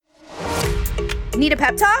Need a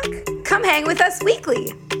pep talk? Come hang with us weekly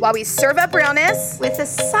while we serve up realness with a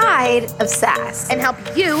side of sass and help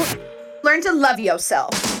you learn to love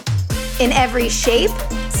yourself in every shape,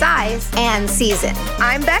 size, and season.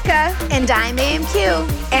 I'm Becca. And I'm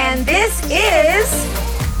AMQ. And this is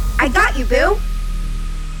I Got You, Boo.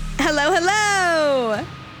 Hello, hello.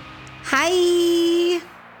 Hi.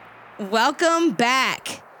 Welcome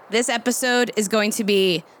back. This episode is going to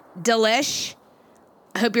be delish.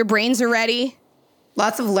 I hope your brains are ready.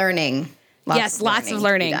 Lots of learning. Lots of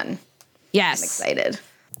learning. Done. Yes. I'm excited.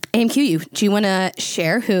 AMQ, do you want to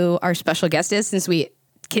share who our special guest is, since we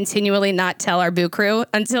continually not tell our boo crew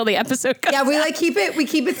until the episode comes Yeah, out? keep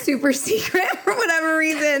it super secret for whatever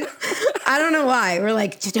reason. I don't know why. We're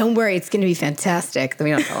like, just don't worry, it's going to be fantastic. Then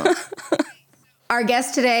we don't tell them. Our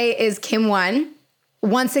guest today is Kim Won.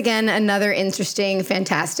 Once again, another interesting,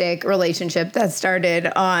 fantastic relationship that started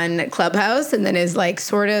on Clubhouse and then is like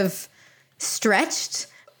sort of stretched.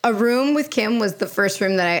 A room with Kim was the first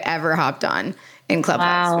room that I ever hopped on in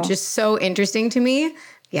Clubhouse, which is so interesting to me.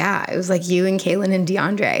 Yeah, it was like you and Kaylin and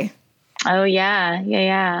DeAndre. Oh, yeah.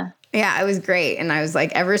 Yeah, it was great. And I was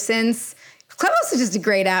like, ever since, Clubhouse is just a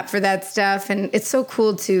great app for that stuff. And it's so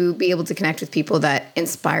cool to be able to connect with people that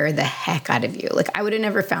inspire the heck out of you. Like, I would have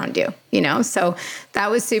never found you, you know? So that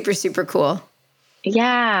was super, super cool.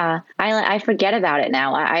 Yeah. I forget about it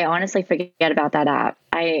now. I honestly forget about that app.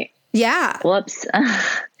 Whoops.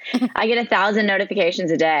 I get 1,000 notifications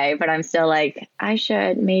a day, but I'm still like, I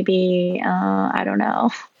should maybe, I don't know.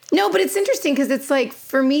 No, but it's interesting because it's like,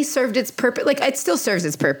 for me, served its purpose. Like, it still serves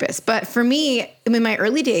its purpose. But for me, in my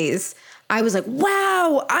early days, I was like,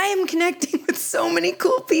 wow, I am connecting with so many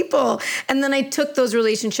cool people. And then I took those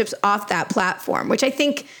relationships off that platform, which I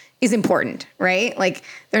think is important, right? Like,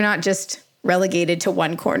 they're not just relegated to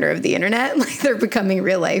one corner of the internet. Like, they're becoming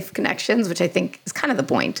real life connections, which I think is kind of the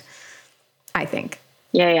point, I think.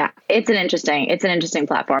 Yeah. It's an interesting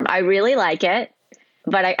platform. I really like it,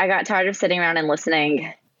 but I got tired of sitting around and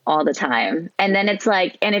listening all the time. And then it's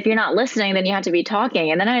like, and if you're not listening, then you have to be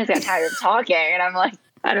talking. And then I just got tired of talking, and I'm like,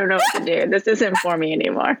 I don't know what to do. This isn't for me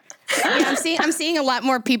anymore. Yeah, I'm seeing a lot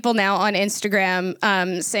more people now on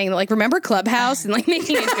Instagram saying, like, remember Clubhouse, and like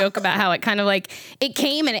making a joke about how it kind of like it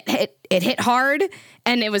came and it hit hard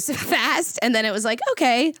and it was fast, and then it was like,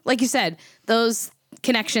 okay, like you said, those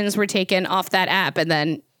connections were taken off that app, and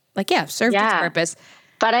then like served its purpose.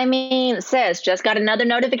 But I mean, sis, just got another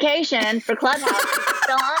notification for Clubhouse. It's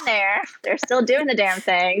still on there. They're still doing the damn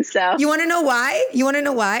thing. So you want to know why?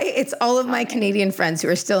 It's all of my Canadian friends who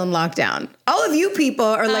are still in lockdown. All of you people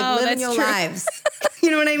are like living your lives.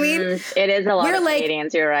 You know what I mean? It is a lot of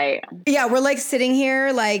Canadians. You're right. Yeah, we're like sitting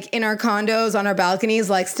here like in our condos on our balconies,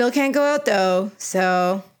 like still can't go out though.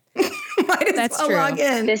 So might as well log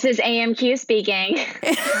in. This is AMQ speaking.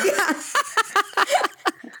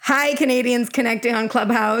 Hi, Canadians connecting on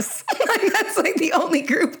Clubhouse. That's like the only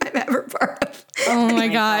group I'm ever part of. Oh my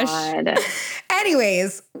gosh. God.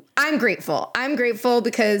 Anyways, I'm grateful. I'm grateful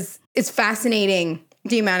because it's fascinating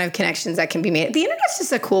the amount of connections that can be made. The internet's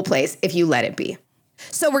just a cool place if you let it be.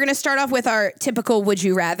 So we're going to start off with our typical Would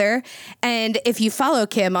You Rather. And if you follow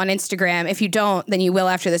Kim on Instagram, if you don't, then you will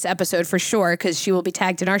after this episode for sure, because she will be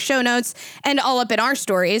tagged in our show notes and all up in our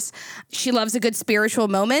stories. She loves a good spiritual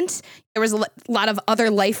moment. There was a lot of other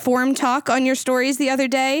life form talk on your stories the other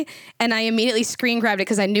day, and I immediately screen grabbed it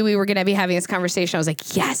because I knew we were going to be having this conversation. I was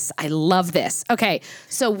like, yes, I love this. Okay,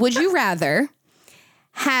 so would you rather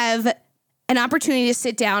have an opportunity to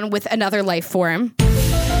sit down with another life form,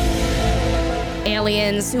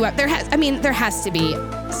 aliens, there has to be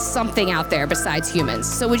something out there besides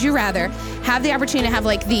humans. So would you rather have the opportunity to have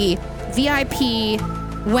like the VIP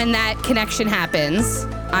when that connection happens?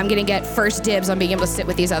 I'm going to get first dibs on being able to sit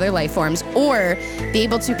with these other life forms, or be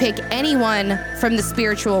able to pick anyone from the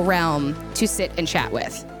spiritual realm to sit and chat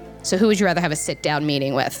with. So who would you rather have a sit down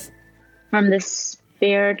meeting with? From the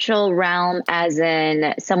spiritual realm, as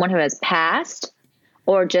in someone who has passed?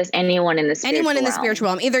 Or just anyone in the spiritual realm? Anyone in the spiritual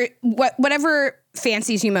realm. Either whatever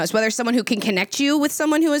fancies you most, whether someone who can connect you with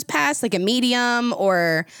someone who has passed, like a medium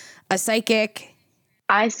or a psychic.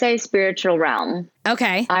 I say spiritual realm.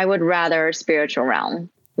 Okay. I would rather spiritual realm,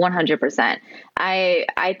 100%.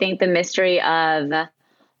 I think the mystery of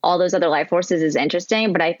all those other life forces is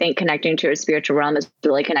interesting, but I think connecting to a spiritual realm is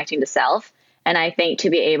really connecting to self. And I think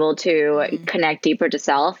to be able to connect deeper to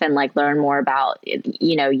self and like learn more about,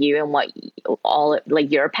 you and what all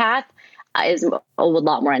like your path is a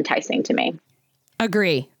lot more enticing to me.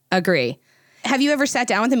 Agree. Have you ever sat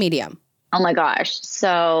down with a medium? Oh my gosh.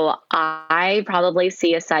 So I probably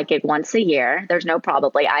see a psychic once a year. There's no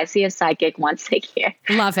probably. I see a psychic once a year.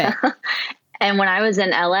 Love it. And when I was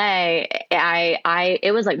in LA,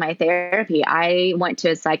 it was like my therapy. I went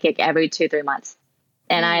to a psychic every 2-3 months,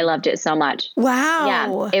 and I loved it so much. Wow.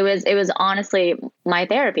 Yeah, it was honestly my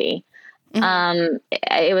therapy.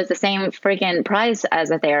 It was the same freaking price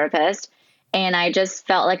as a therapist, and I just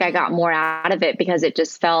felt like I got more out of it because it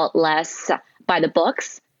just felt less by the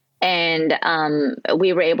books, and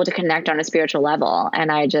we were able to connect on a spiritual level,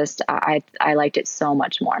 and I liked it so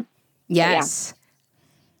much more. Yes.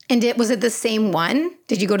 And was it the same one?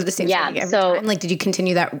 Did you go to the same psychic every time? Like, did you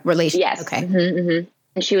continue that relationship? Yes. Okay.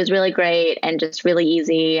 And she was really great and just really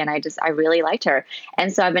easy. And I really liked her.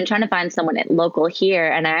 And so I've been trying to find someone local here.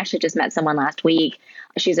 And I actually just met someone last week.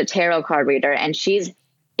 She's a tarot card reader, and she's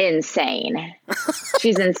insane.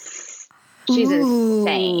 She's insane.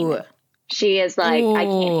 She is like, I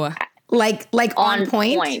can't. Like on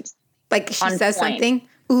point? Like she says something?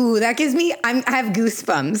 Ooh, that gives me, I have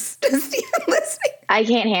goosebumps just even listening. I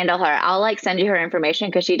can't handle her. I'll like send you her information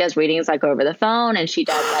because she does readings like over the phone, and she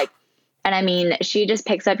does like, and I mean, she just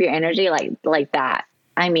picks up your energy like that.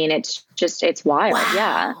 I mean, it's wild. Wow.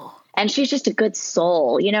 Yeah. And she's just a good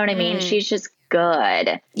soul. You know what I mean? She's just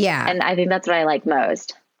good. Yeah. And I think that's what I like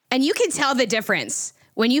most. And you can tell the difference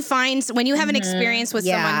when you have an experience with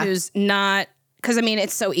someone who's not, because I mean,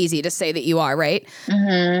 it's so easy to say that you are, right?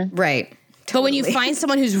 Right. But when you find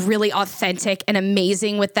someone who's really authentic and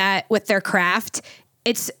amazing with their craft,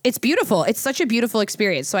 it's beautiful. It's such a beautiful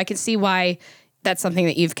experience. So I can see why that's something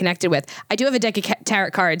that you've connected with. I do have a deck of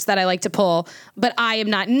tarot cards that I like to pull, but I am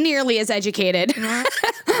not nearly as educated on.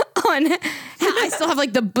 I still have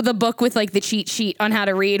like the book with like the cheat sheet on how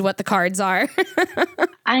to read what the cards are.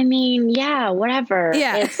 I mean, yeah, whatever.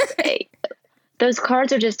 Yeah. Those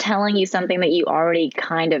cards are just telling you something that you already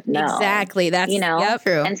kind of know. Exactly. That's,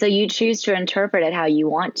 true. And so you choose to interpret it how you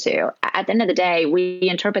want to. At the end of the day, we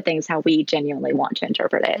interpret things how we genuinely want to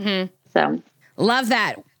interpret it. So love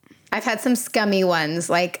that. I've had some scummy ones.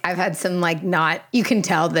 Like I've had some like you can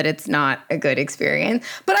tell that it's not a good experience,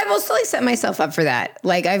 but I've also like set myself up for that.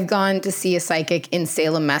 Like I've gone to see a psychic in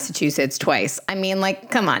Salem, Massachusetts twice. I mean, like,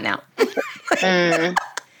 come on now.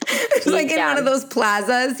 It's like in one of those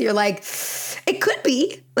plazas, you're like, it could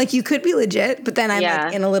be like, you could be legit, but then I'm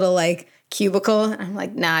like in a little like cubicle. And I'm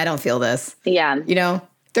like, nah, I don't feel this. Yeah. You know,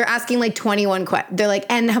 they're asking like 21 questions. They're like,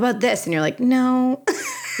 and how about this? And you're like, no.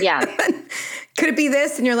 Yeah. Could it be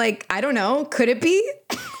this? And you're like, I don't know. Could it be?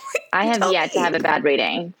 I have yet to have a bad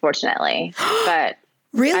reading, fortunately, but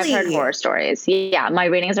really? I've heard horror stories. Yeah. My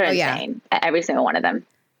readings are insane. Every single one of them.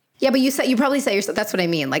 Yeah, but you probably set yourself, that's what I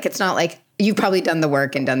mean. Like, it's not like you've probably done the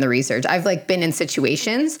work and done the research. I've like been in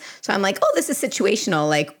situations. So I'm like, oh, this is situational.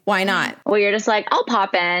 Like, why not? Well, you're just like, I'll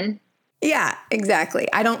pop in. Yeah, exactly.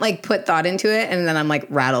 I don't like put thought into it. And then I'm like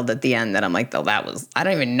rattled at the end that I'm like, oh, I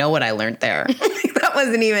don't even know what I learned there. That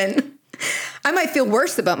wasn't even, I might feel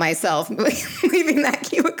worse about myself leaving that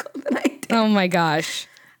cubicle than I did. Oh my gosh.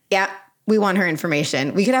 Yeah. We want her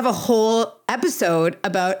information. We could have a whole episode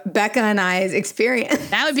about Becca and I's experience.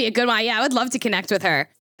 That would be a good one. Yeah, I would love to connect with her.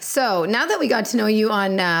 So now that we got to know you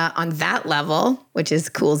on that level, which is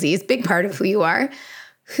coolsies, big part of who you are,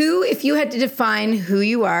 if you had to define who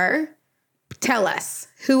you are, tell us.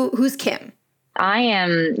 Who's Kim?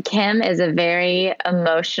 Kim is a very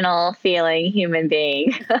emotional feeling human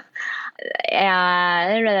being.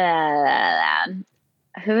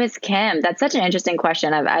 Who is Kim? That's such an interesting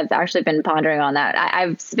question. I've actually been pondering on that.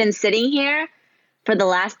 I've been sitting here for the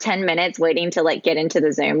last 10 minutes waiting to like get into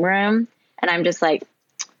the Zoom room. And I'm just like,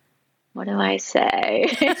 what do I say?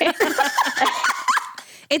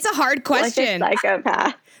 It's a hard question. Like a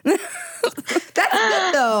psychopath. That's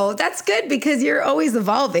good though. That's good because you're always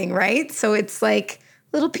evolving, right? So it's like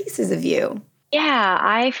little pieces of you. Yeah,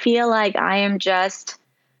 I feel like I am just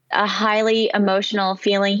a highly emotional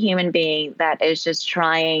feeling human being that is just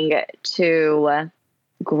trying to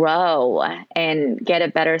grow and get a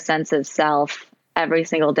better sense of self every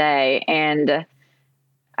single day. And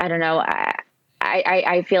I don't know,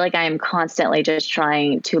 I feel like I am constantly just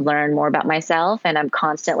trying to learn more about myself, and I'm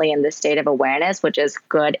constantly in this state of awareness, which is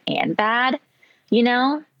good and bad, you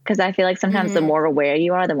know, because I feel like sometimes the more aware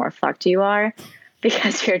you are, the more fucked you are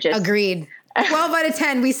because you're just agreed. 12 out of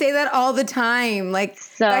 10. We say that all the time. Like,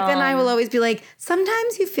 So- Becca and I will always be like,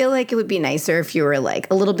 sometimes you feel like it would be nicer if you were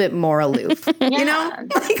like a little bit more aloof. You know?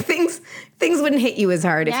 Like things wouldn't hit you as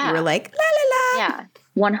hard if you were like, la la la.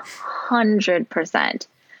 Yeah, 100%.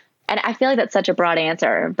 And I feel like that's such a broad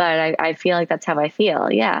answer, but I feel like that's how I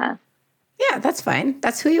feel. Yeah. Yeah, that's fine.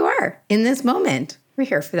 That's who you are in this moment. We're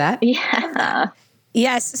here for that. Yeah.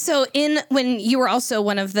 Yes. So when you were also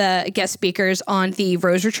one of the guest speakers on the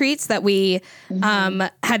Rose Retreats that we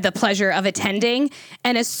had the pleasure of attending.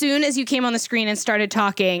 And as soon as you came on the screen and started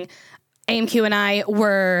talking, AMQ and I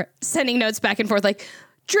were sending notes back and forth like,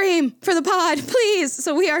 dream for the pod, please.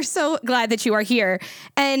 So we are so glad that you are here.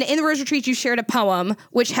 And in the Rose Retreat, you shared a poem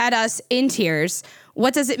which had us in tears.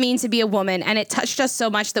 What does it mean to be a woman? And it touched us so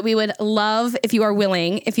much that we would love, if you are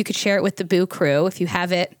willing, if you could share it with the Boo crew, if you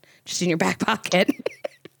have it just in your back pocket.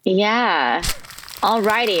 Yeah.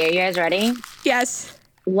 Alrighty. Are you guys ready? Yes.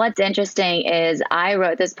 What's interesting is I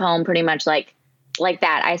wrote this poem pretty much like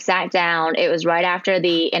that. I sat down. It was right after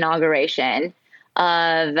the inauguration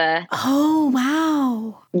of, Oh,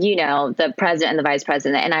 wow. the president and the vice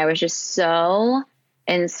president. And I was just so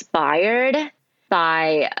inspired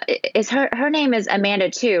by, her name is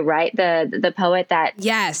Amanda too, right? The poet that.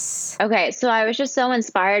 Yes. Okay. So I was just so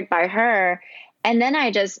inspired by her. And then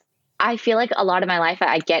I feel like a lot of my life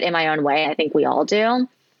I get in my own way. I think we all do.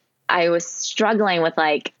 I was struggling with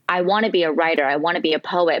I want to be a writer. I want to be a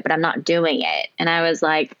poet, but I'm not doing it. And I was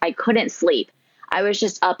like, I couldn't sleep. I was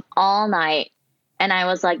just up all night. And I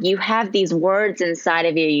was like, you have these words inside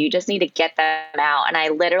of you. You just need to get them out. And I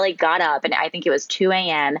literally got up and I think it was 2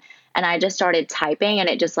 a.m. and I just started typing and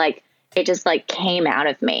it just came out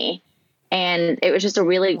of me. And it was just a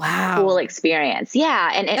really cool experience.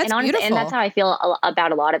 Yeah. And honestly, and that's how I feel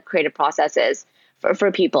about a lot of creative processes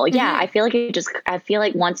for people. Mm-hmm. Yeah. I feel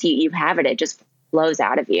like once you have it just flows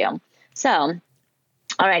out of you. So, all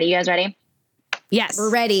right. Are you guys ready? Yes.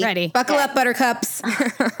 We're ready. Ready. Buckle up, buttercups.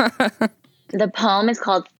 The poem is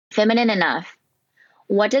called Feminine Enough.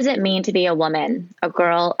 What does it mean to be a woman, a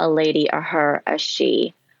girl, a lady, a her, a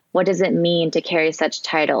she? What does it mean to carry such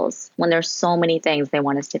titles when there's so many things they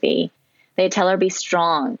want us to be? They tell her be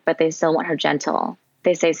strong, but they still want her gentle.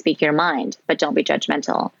 They say speak your mind, but don't be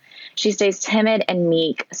judgmental. She stays timid and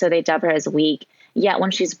meek, so they dub her as weak. Yet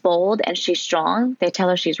when she's bold and she's strong, they tell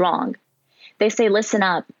her she's wrong. They say listen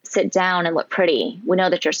up, sit down, and look pretty. We know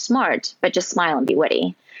that you're smart, but just smile and be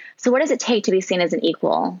witty. So what does it take to be seen as an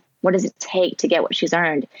equal? What does it take to get what she's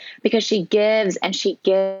earned? Because she gives and she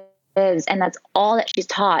gives, and that's all that she's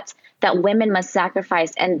taught, that women must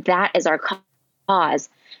sacrifice, and that is our cause.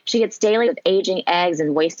 She gets daily with aging eggs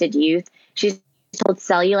and wasted youth. She's told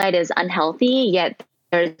cellulite is unhealthy, yet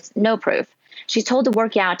there's no proof. She's told to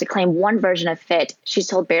work out to claim one version of fit. She's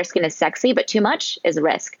told bare skin is sexy, but too much is a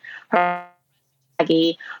risk. Her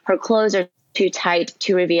clothes are too tight,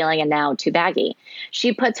 too revealing, and now too baggy.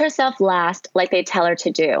 She puts herself last like they tell her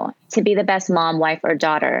to do, to be the best mom, wife, or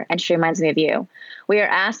daughter, and she reminds me of you. We are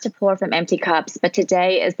asked to pour from empty cups, but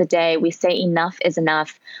today is the day we say enough is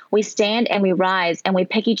enough. We stand and we rise and we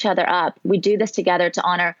pick each other up. We do this together to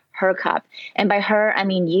honor her cup. And by her, I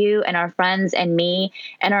mean you and our friends and me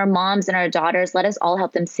and our moms and our daughters. Let us all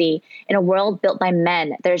help them see. In a world built by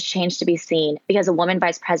men, there's change to be seen because a woman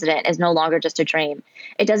vice president is no longer just a dream.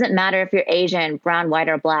 It doesn't matter if you're Asian, brown, white,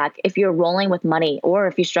 or black, if you're rolling with money or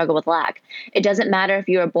if you struggle with lack. It doesn't matter if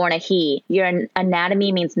you were born a he. Your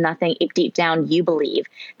anatomy means nothing if deep down you believe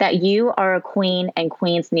that you are a queen and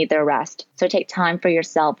queens need their rest. So take time for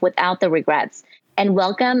yourself without the regrets. And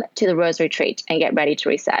welcome to the Rose Retreat and get ready to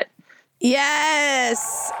reset.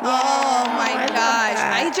 Yes. Oh my gosh.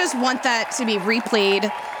 I just want that to be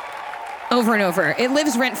replayed over and over. It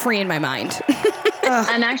lives rent free in my mind.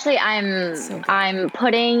 I'm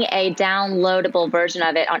putting a downloadable version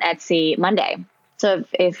of it on Etsy Monday. So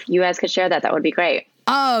if you guys could share that, that would be great.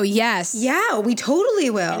 Oh, yes. Yeah, we totally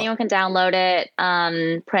will. Anyone can download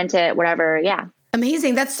it, print it, whatever. Yeah.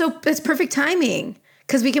 Amazing. That's perfect timing.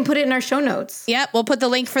 Because we can put it in our show notes. Yep. We'll put the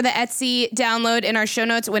link for the Etsy download in our show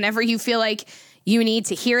notes whenever you feel like you need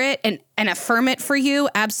to hear it and affirm it for you.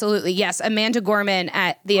 Absolutely. Yes. Amanda Gorman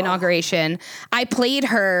at the inauguration. I played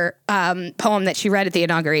her poem that she read at the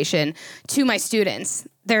inauguration to my students.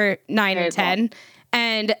 They're 9 and 10. Cool.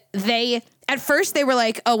 And at first they were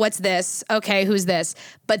like, oh, what's this? Okay, who's this?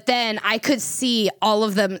 But then I could see all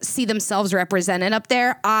of them see themselves represented up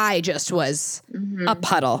there. I just was a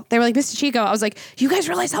puddle. They were like, Mr. Chico. I was like, you guys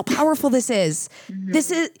realize how powerful this is?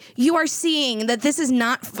 Mm-hmm. You are seeing that this is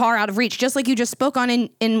not far out of reach, just like you just spoke on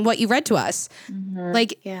in what you read to us. Mm-hmm.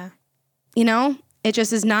 Like, yeah, it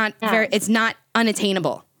just is not it's not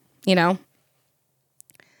unattainable,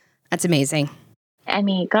 That's amazing. I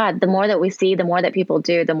mean, God, the more that we see, the more that people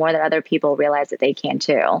do, the more that other people realize that they can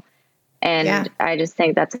too. And I just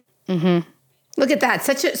think that's... Mm-hmm. Look at that.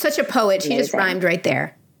 Such a poet. Amazing. She just rhymed right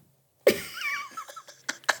there.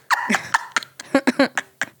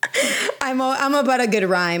 I'm about a good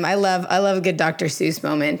rhyme. I love a good Dr. Seuss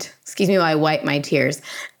moment. Excuse me while I wipe my tears.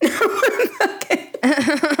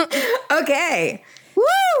 Okay.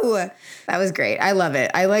 Woo! That was great. I love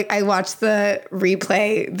it. I watched the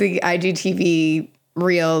replay, the IGTV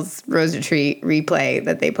Reels Rose Retreat replay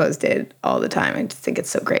that they posted all the time. I just think it's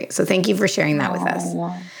so great. So thank you for sharing that with us.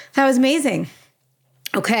 That was amazing.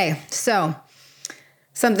 Okay, so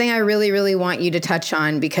something I really, really want you to touch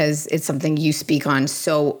on, because it's something you speak on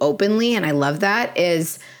so openly, and I love that,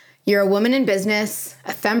 is you're a woman in business,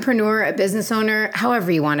 a fempreneur, a business owner,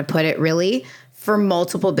 however you want to put it, really, for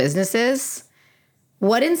multiple businesses.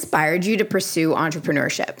 What inspired you to pursue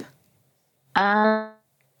entrepreneurship?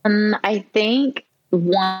 I think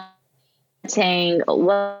what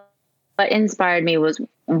inspired me was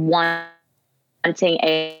wanting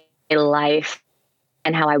a life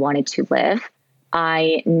and how I wanted to live.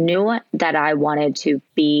 I knew that I wanted to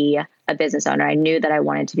be a business owner. I knew that I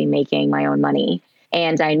wanted to be making my own money.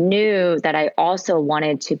 And I knew that I also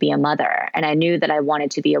wanted to be a mother. And I knew that I wanted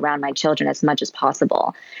to be around my children as much as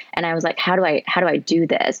possible. And I was like, how do I do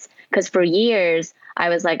this? Because for years, I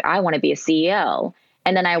was like, I want to be a CEO.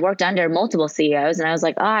 And then I worked under multiple CEOs, and I was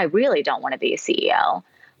like, oh, I really don't want to be a CEO.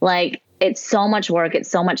 Like, it's so much work. It's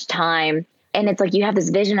so much time. And it's like, you have this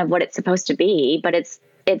vision of what it's supposed to be, but it's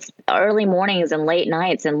early mornings and late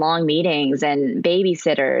nights and long meetings and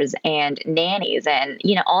babysitters and nannies and,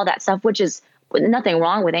 all that stuff, which is nothing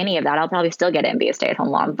wrong with any of that. I'll probably still get it and be a stay-at-home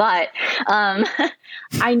mom. But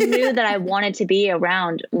I knew that I wanted to be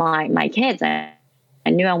around my kids. I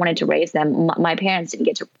knew I wanted to raise them. My parents didn't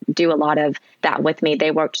get to do a lot of that with me.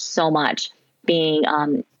 They worked so much being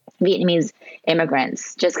Vietnamese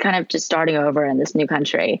immigrants, just starting over in this new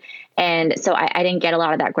country. And so I didn't get a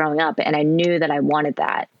lot of that growing up, and I knew that I wanted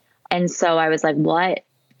that. And so I was like, what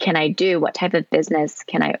can I do? What type of business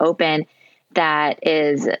can I open that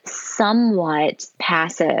is somewhat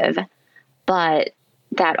passive, but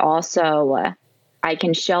that also I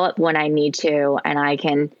can show up when I need to, and I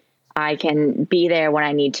can be there when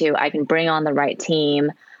I need to. I can bring on the right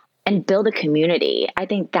team and build a community. I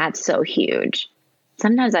think that's so huge.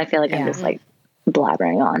 Sometimes I feel like I'm just like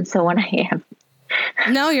blabbering on. So when I am.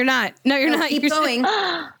 No, you're not. No, you're not. Keep going.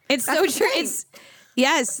 It's so true.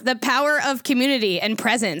 Yes, the power of community and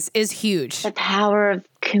presence is huge. The power of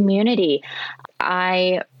community.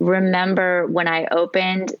 I remember when I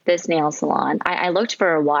opened this nail salon, I looked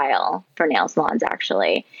for a while for nail salons,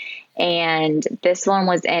 actually. And this one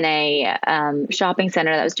was in a shopping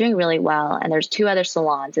center that was doing really well. And there's 2 other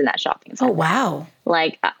salons in that shopping center. Oh, wow.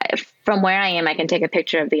 Like from where I am, I can take a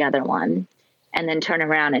picture of the other one and then turn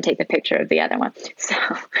around and take a picture of the other one. So,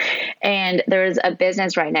 and there was a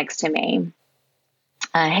business right next to me,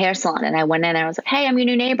 a hair salon. And I went in and I was like, hey, I'm your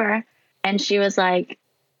new neighbor. And she was like,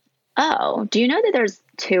 oh, do you know that there's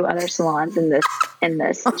 2 other salons in this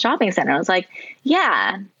shopping center? I was like,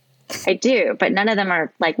 yeah, I do, but none of them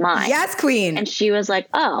are like mine. Yes, queen. And she was like,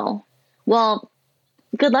 oh, well,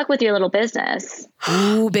 good luck with your little business.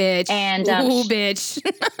 Ooh, bitch. And ooh, bitch.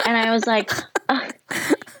 And I was like, oh,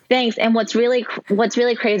 thanks. And what's really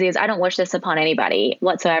crazy is I don't wish this upon anybody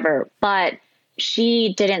whatsoever, but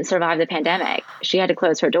she didn't survive the pandemic. She had to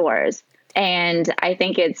close her doors. And I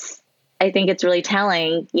think it's really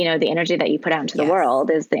telling, the energy that you put out into the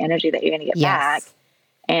world is the energy that you're going to get back.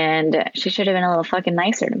 And she should have been a little fucking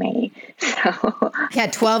nicer to me. So yeah,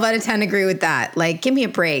 12 out of 10 agree with that. Like, give me a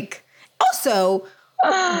break. Also,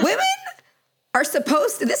 women are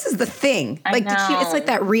supposed to, this is the thing. Like, it's like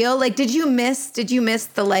that real, like, did you miss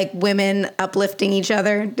the like women uplifting each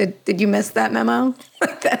other? Did you miss that memo?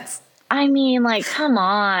 Like that's. I mean, like, come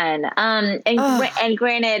on. And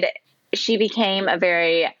granted, she became a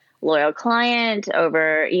very loyal client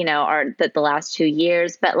over, the last 2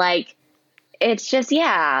 years, but like, it's just,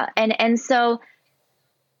 yeah. And so,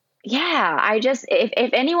 yeah, I just,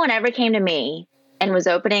 if anyone ever came to me and was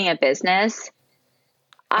opening a business,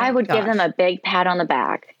 I would give them a big pat on the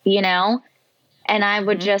back, and I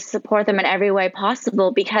would just support them in every way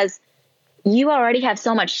possible, because you already have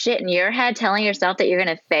so much shit in your head telling yourself that you're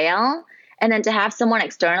going to fail. And then to have someone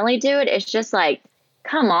externally do it, it's just like,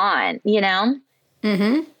 come on,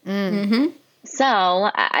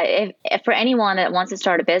 So if for anyone that wants to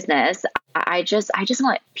start a business, I just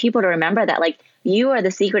want people to remember that, like, you are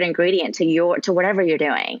the secret ingredient to whatever you're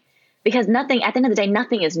doing, because nothing, at the end of the day,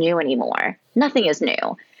 nothing is new anymore. Nothing is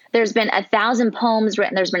new. There's been 1,000 poems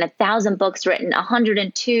written. There's been 1,000 books written,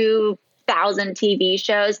 102,000 TV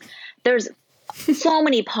shows. There's so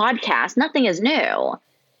many podcasts. Nothing is new.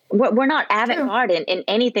 We're not avant-garde in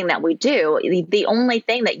anything that we do. The only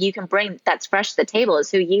thing that you can bring that's fresh to the table is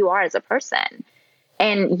who you are as a person.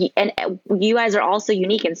 And you guys are also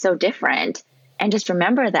unique and so different. And just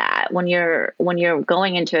remember that when you're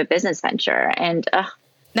going into a business venture. And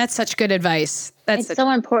That's such good advice. It's so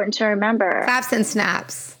important to remember. Claps and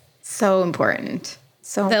snaps. So important.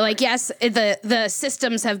 So that, like, yes, the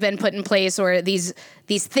systems have been put in place, or these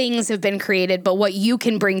things have been created, but what you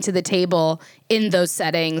can bring to the table in those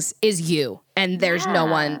settings is you, and there's no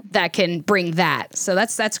one that can bring that. So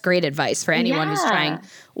that's great advice for anyone who's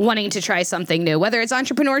wanting to try something new, whether it's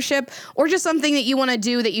entrepreneurship or just something that you want to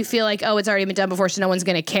do that you feel like, oh, it's already been done before, so no one's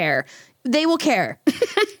going to care. They will care,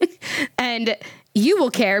 and you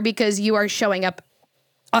will care because you are showing up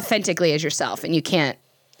authentically as yourself, and you can't.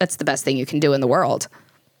 That's the best thing you can do in the world.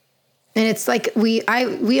 And it's like we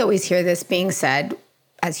always hear this being said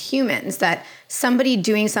as humans, that somebody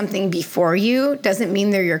doing something before you doesn't mean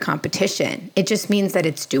they're your competition. It just means that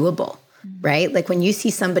it's doable, right? Like when you see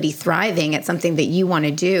somebody thriving at something that you want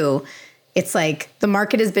to do, it's like the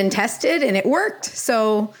market has been tested and it worked.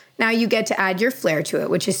 So now you get to add your flair to it,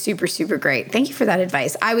 which is super, super great. Thank you for that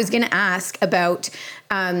advice. I was going to ask about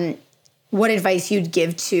what advice you'd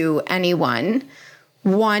give to anyone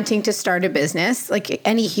wanting to start a business, like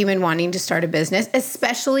any human wanting to start a business,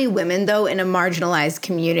 especially women, though, in a marginalized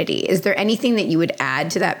community. Is there anything that you would add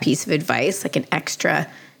to that piece of advice, like an extra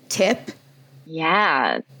tip?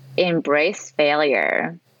 Yeah. Embrace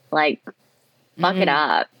failure. Like, fuck it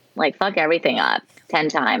up. Like, fuck everything up 10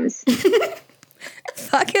 times.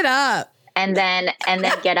 Fuck it up. And then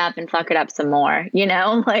get up and fuck it up some more, you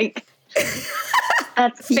know? Like,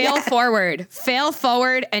 that's fail forward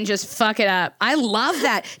and just fuck it up. I love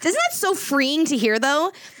that. Isn't that so freeing to hear,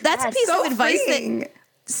 though? That's a piece of advice that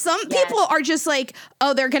some people are just like,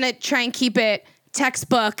 oh, they're going to try and keep it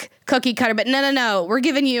textbook cookie cutter, but no, we're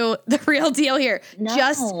giving you the real deal here. No.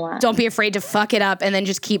 Just don't be afraid to fuck it up and then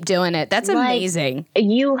just keep doing it. That's amazing.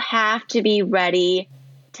 You have to be ready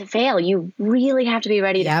to fail. You really have to be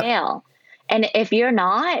ready to fail. And if you're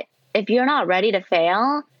not ready to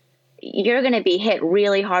fail, you're going to be hit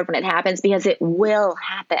really hard when it happens, because it will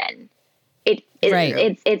happen.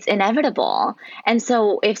 It's inevitable. And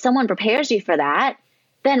so if someone prepares you for that,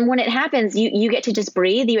 then when it happens, you get to just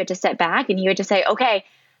breathe, you get to step back, and you get to say, okay,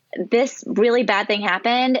 this really bad thing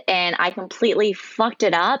happened and I completely fucked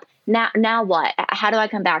it up. Now what? How do I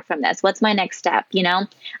come back from this? What's my next step? You know,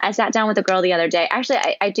 I sat down with a girl the other day. Actually,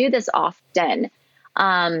 I do this often.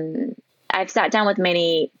 I've sat down with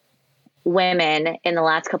many women in the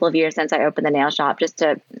last couple of years since I opened the nail shop, just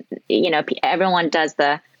to, you know, everyone does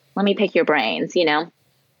let me pick your brains, you know?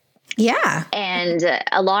 Yeah. And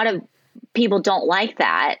a lot of people don't like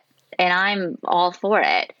that, and I'm all for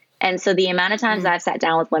it. And so the amount of times I've sat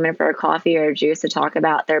down with women for a coffee or a juice to talk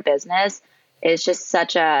about their business is just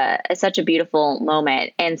such a beautiful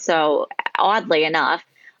moment. And so oddly enough,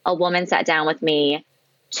 a woman sat down with me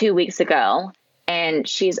 2 weeks ago, and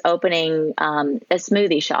she's opening a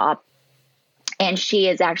smoothie shop. And she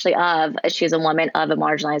is actually she's a woman of a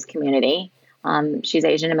marginalized community. She's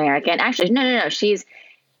Asian American. Actually, no.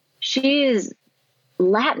 She's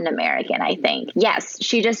Latin American, I think. Yes.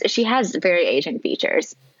 She has very Asian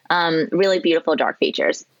features, really beautiful, dark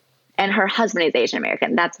features. And her husband is Asian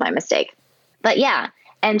American. That's my mistake. But yeah.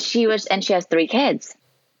 And she has 3 kids.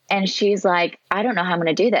 And she's like, I don't know how I'm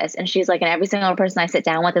going to do this. And she's like, and every single person I sit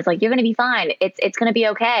down with is like, you're going to be fine. It's going to be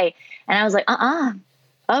okay. And I was like, oh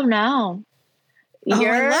no. I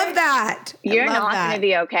love that. You're not going to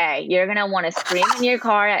be okay. You're going to want to scream in your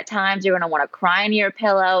car at times. You're going to want to cry into your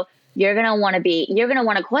pillow. You're going to want to quit. You're going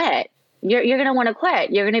to want to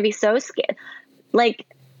quit. You're going to be so scared. Like,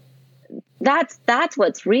 that's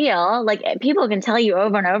what's real. Like, people can tell you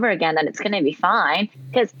over and over again that it's going to be fine,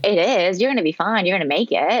 because it is. You're going to be fine. You're going to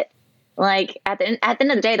make it. Like, at the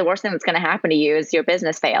end of the day, the worst thing that's going to happen to you is your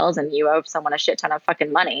business fails and you owe someone a shit ton of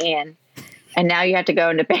fucking money, and now you have to go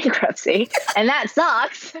into bankruptcy, and that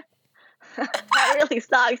sucks. That really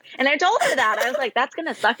sucks. And I told her that. I was like, that's going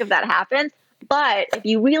to suck if that happens. But if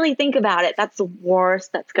you really think about it, that's the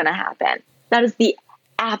worst that's going to happen. That is the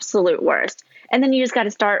absolute worst. And then you just got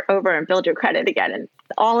to start over and build your credit again. And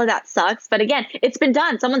all of that sucks. But again, it's been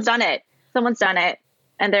done. Someone's done it.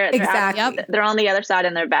 And they're on the other side,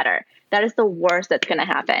 and they're better. That is the worst that's going to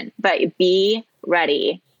happen. But be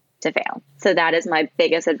ready to fail. So that is my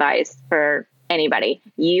biggest advice for anybody.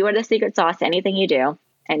 You are the secret sauce to anything you do.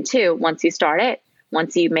 And 2, once you start it,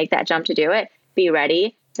 once you make that jump to do it, be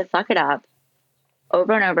ready to fuck it up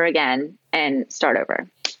over and over again and start over.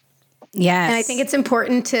 Yes. And I think it's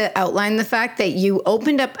important to outline the fact that you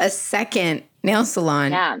opened up a second nail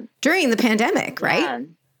salon during the pandemic, right? Yeah.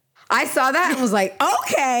 I saw that and was like,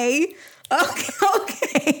 okay.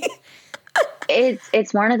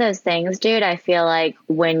 It's one of those things, dude. I feel like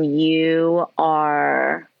when you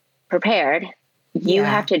are prepared, you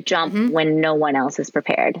have to jump when no one else is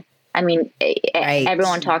prepared. I mean, Right.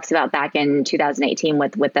 everyone talks about back in 2018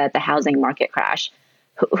 with the housing market crash.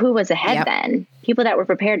 Who was ahead Yep. then? People that were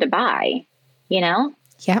prepared to buy, you know?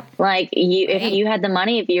 Yep. Like if Right. you had the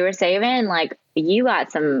money, if you were saving, like you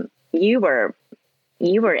got some, you were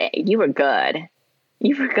good.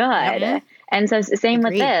 You were good. Yep. And so same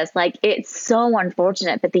with Agreed. this, like it's so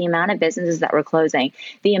unfortunate, but the amount of businesses that were closing,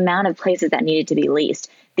 the amount of places that needed to be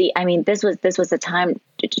leased, this was the time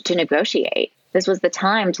to negotiate. This was the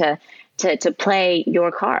time to play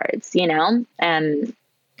your cards, you know? And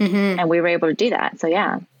we were able to do that. So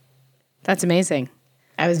yeah. That's amazing.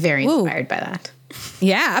 I was very Ooh. inspired by that.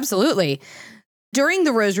 Yeah, absolutely. During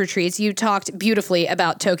the Rose Retreats, you talked beautifully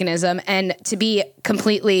about tokenism. And to be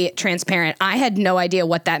completely transparent, I had no idea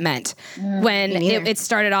what that meant. When it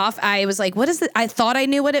started off, I was like, what is it? I thought I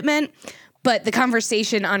knew what it meant. But the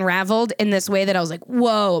conversation unraveled in this way that I was like,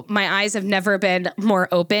 whoa, my eyes have never been more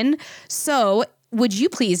open. So would you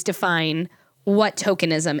please define what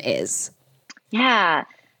tokenism is? Yeah.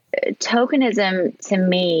 Tokenism to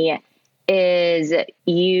me is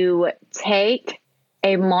you take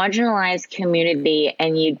a marginalized community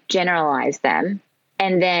and you generalize them,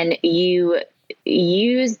 and then you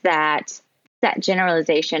use that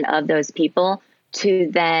generalization of those people to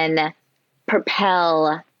then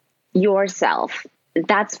propel yourself.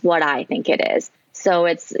 That's what I think it is. So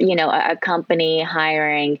it's, you know, a company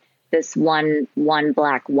hiring this one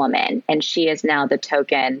Black woman, and she is now the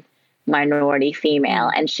token minority female,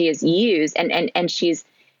 and she is used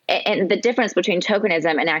and the difference between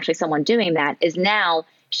tokenism and actually someone doing that is now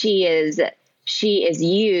she is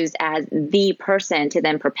used as the person to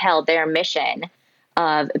then propel their mission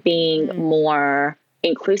of being more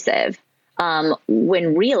inclusive.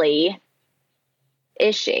 When really,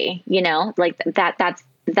 is she, you know, like that's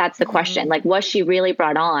the question. Like, was she really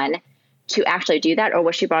brought on to actually do that, or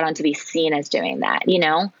was she brought on to be seen as doing that, you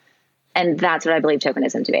know? And that's what I believe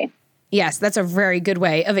tokenism to be. Yes, that's a very good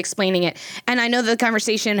way of explaining it. And I know the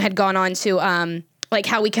conversation had gone on to like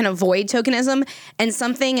how we can avoid tokenism. And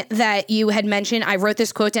something that you had mentioned, I wrote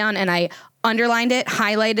this quote down and I underlined it,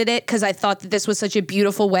 highlighted it, because I thought that this was such a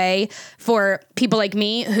beautiful way for people like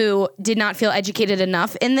me who did not feel educated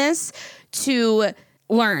enough in this to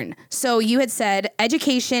learn. So you had said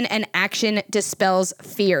education and action dispels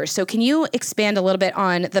fear. So can you expand a little bit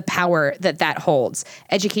on the power that holds?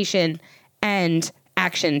 Education and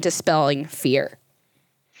action dispelling fear.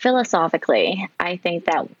 Philosophically, I think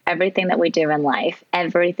that everything that we do in life,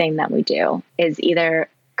 everything that we do is either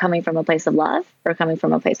coming from a place of love or coming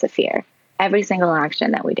from a place of fear. Every single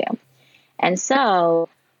action that we do. And so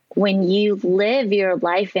when you live your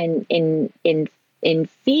life in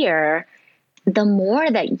fear, the more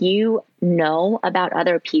that you know about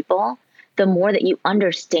other people, the more that you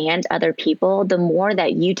understand other people, the more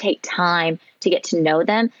that you take time to get to know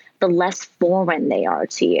them, the less foreign they are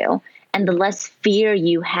to you, and the less fear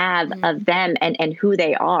you have of them and who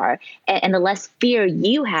they are, and the less fear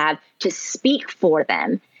you have to speak for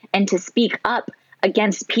them and to speak up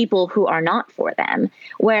against people who are not for them.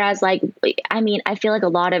 Whereas, like, I mean, I feel like a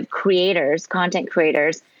lot of creators, content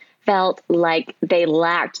creators, felt like they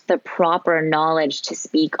lacked the proper knowledge to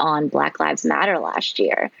speak on Black Lives Matter last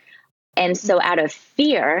year. And so out of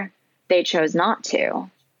fear, they chose not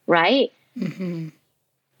to, right? Mm-hmm.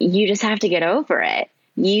 You just have to get over it.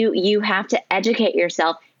 You have to educate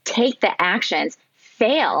yourself, take the actions,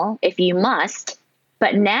 fail if you must.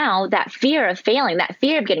 But now that fear of failing, that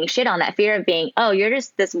fear of getting shit on, that fear of being, oh, you're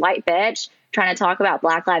just this white bitch trying to talk about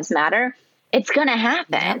Black Lives Matter, it's going to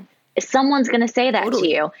happen. Yeah. Someone's going to say that to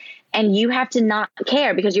you. And you have to not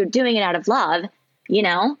care because you're doing it out of love, you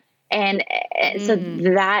know? And so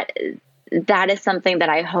that is something that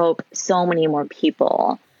I hope so many more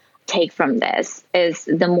people take from this, is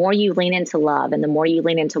the more you lean into love and the more you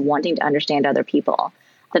lean into wanting to understand other people,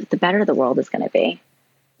 the better the world is going to be.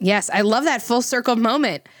 Yes, I love that full circle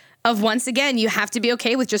moment of, once again, you have to be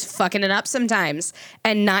okay with just fucking it up sometimes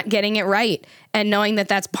and not getting it right, and knowing that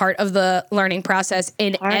that's part of the learning process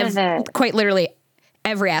in quite literally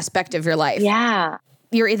every aspect of your life. Yeah.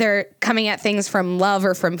 You're either coming at things from love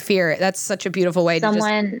or from fear. That's such a beautiful way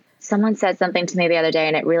Someone said something to me the other day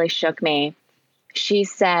and it really shook me. She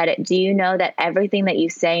said, do you know that everything that you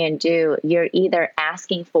say and do, you're either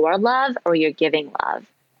asking for love or you're giving love?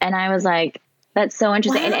 And I was like, that's so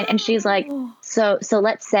interesting. Wow. And she's like, so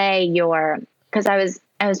let's say because I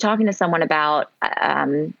was talking to someone about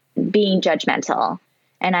being judgmental.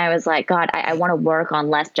 And I was like, God, I want to work on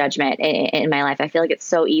less judgment in my life. I feel like it's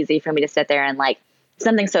so easy for me to sit there and like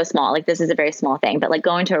something so small, like this is a very small thing, but like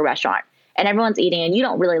going to a restaurant and everyone's eating and you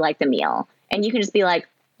don't really like the meal. And you can just be like,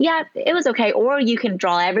 yeah, it was okay. Or you can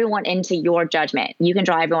draw everyone into your judgment. You can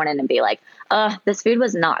draw everyone in and be like, this food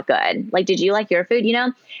was not good. Like, did you like your food? You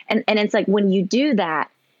know? And it's like, when you do that,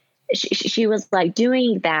 she was like,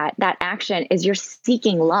 doing that action is you're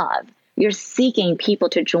seeking love. You're seeking people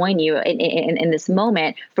to join you in this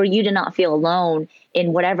moment for you to not feel alone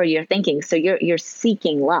in whatever you're thinking. So you're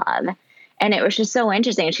seeking love. And it was just so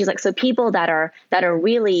interesting. And she's like, so people that are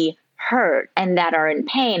really hurt and that are in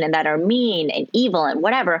pain and that are mean and evil and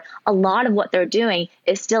whatever, a lot of what they're doing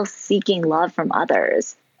is still seeking love from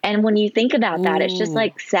others. And when you think about that, it's just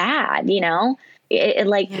like sad, you know,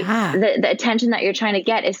 the attention that you're trying to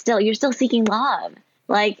get is still, you're still seeking love.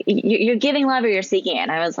 Like you're giving love or you're seeking it.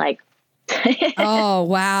 And I was like, oh,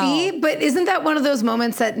 wow. See, but isn't that one of those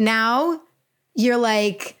moments that now you're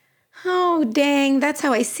like, oh, dang, that's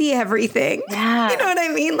how I see everything. Yeah. You know what I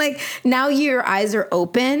mean? Like now your eyes are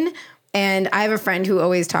open. And I have a friend who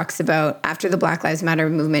always talks about, after the Black Lives Matter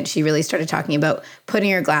movement, she really started talking about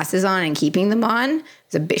putting her glasses on and keeping them on.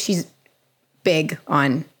 She's big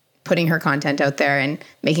on putting her content out there and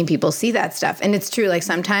making people see that stuff. And it's true. Like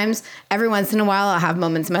sometimes, every once in a while, I'll have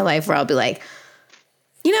moments in my life where I'll be like,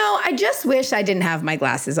 you know, I just wish I didn't have my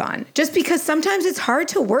glasses on, just because sometimes it's hard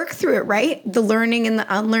to work through it, right? The learning and the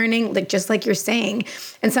unlearning, like just like you're saying.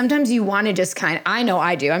 And sometimes you want to just I know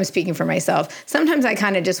I do, I'm speaking for myself. Sometimes I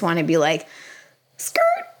kind of just want to be like, skirt.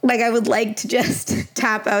 Like I would like to just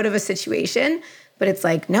tap out of a situation. But it's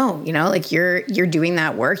like, no, you know, like you're doing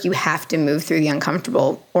that work. You have to move through the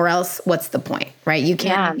uncomfortable, or else what's the point, right? You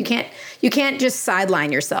can't just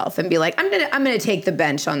sideline yourself and be like, I'm gonna take the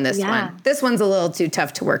bench on this one. This one's a little too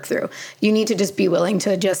tough to work through. You need to just be willing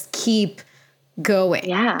to just keep going.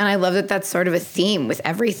 Yeah. And I love that that's sort of a theme with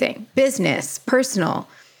everything, business, personal,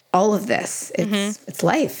 all of this. It's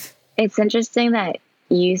life. It's interesting that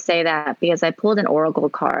you say that, because I pulled an oracle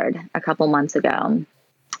card a couple months ago,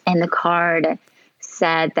 and the card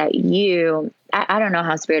said that I don't know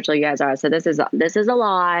how spiritual you guys are, so this is a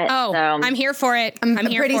lot. Oh, so I'm here for it. I'm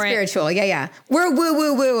here pretty for spiritual. It. Yeah. We're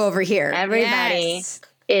woo over here. Everybody, yes.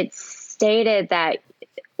 It's stated that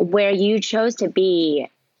where you chose to be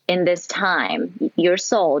in this time, your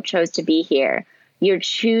soul chose to be here. You're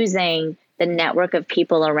choosing the network of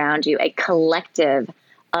people around you, a collective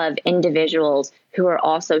of individuals who are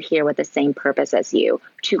also here with the same purpose as you,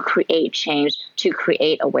 to create change, to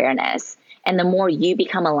create awareness. And the more you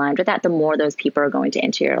become aligned with that, the more those people are going to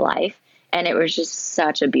enter your life. And it was just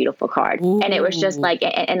such a beautiful card. Ooh. And it was just like,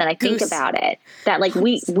 and then I think about it, that like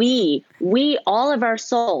we, all of our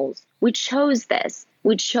souls, we chose this.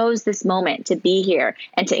 We chose this moment to be here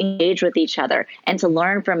and to engage with each other and to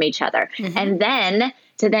learn from each other. Mm-hmm. And then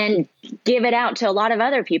to give it out to a lot of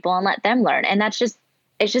other people and let them learn. And it's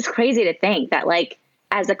just crazy to think that like,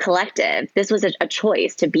 as a collective, this was a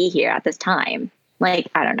choice to be here at this time. Like,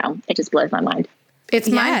 I don't know. It just blows my mind. It's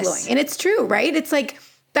mind-blowing. And it's true, right? It's like,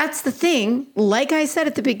 that's the thing. Like I said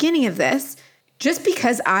at the beginning of this, just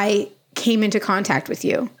because I came into contact with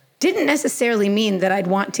you didn't necessarily mean that I'd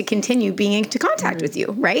want to continue being into contact with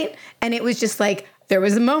you, right? And it was just like, there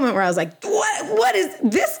was a moment where I was like, what is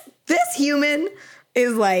this? This human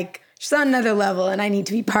is like, she's on another level and I need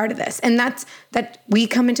to be part of this. And that we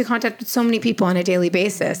come into contact with so many people on a daily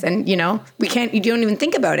you know, you don't even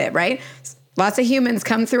think about it, right? Lots of humans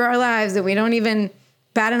come through our lives that we don't even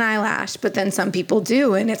bat an eyelash, but then some people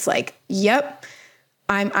do. And it's like, yep,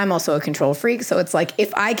 I'm also a control freak. So it's like,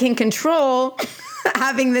 if I can control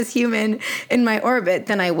having this human in my orbit,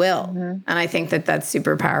 then I will. Mm-hmm. And I think that that's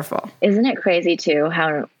super powerful. Isn't it crazy too,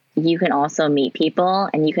 how you can also meet people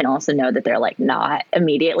and you can also know that they're like not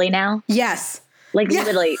immediately now? Yes. Like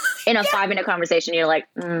literally in a 5-minute conversation, you're like,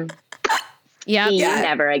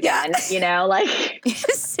 never again, you know, like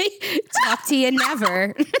talk to you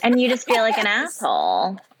never. And you just feel like an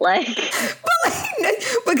asshole. Like,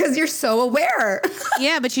 because you're so aware.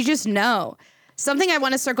 Yeah, but you just know. Something I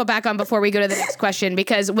want to circle back on before we go to the next question,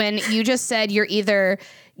 because when you just said you're either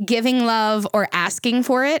giving love or asking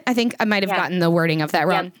for it, I think I might have gotten the wording of that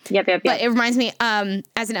wrong. Yep. But it reminds me,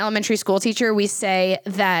 as an elementary school teacher, we say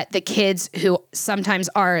that the kids who sometimes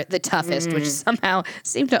are the toughest, which somehow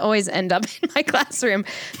seem to always end up in my classroom,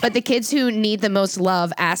 but the kids who need the most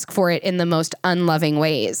love ask for it in the most unloving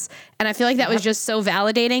ways. And I feel like that was just so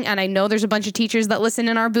validating. And I know there's a bunch of teachers that listen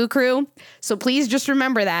in our Boo Crew. So please just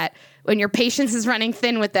remember that when your patience is running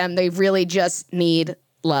thin with them, they really just need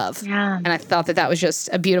love. Yeah. And I thought that was just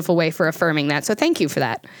a beautiful way for affirming that. So thank you for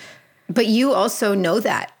that. But you also know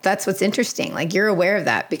that. That's what's interesting. Like, you're aware of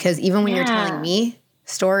that, because even when you're telling me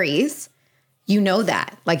stories, you know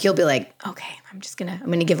that. Like, you'll be like, okay, I'm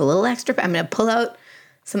going to give a little extra. I'm going to pull out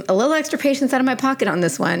a little extra patience out of my pocket on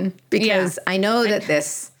this one, because I know that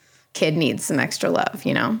this kid needs some extra love,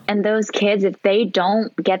 you know? And those kids, if they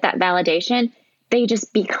don't get that validation, they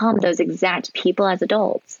just become those exact people as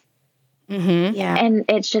adults. Yeah. And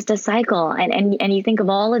it's just a cycle. And you think of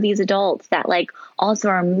all of these adults that like also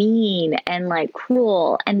are mean and like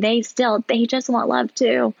cruel, and they just want love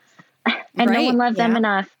too. And no one loved them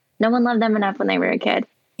enough. No one loved them enough when they were a kid.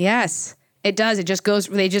 Yes, it does. It just goes,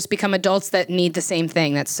 they just become adults that need the same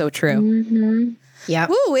thing. That's so true. Yeah.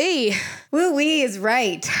 Woo-wee. Woo-wee is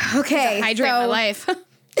right. Okay. Hydrate my life.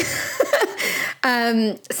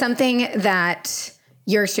 Something that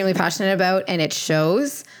you're extremely passionate about, and it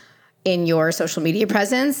shows in your social media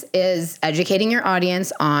presence, is educating your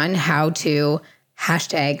audience on how to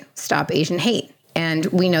 #StopAsianHate. And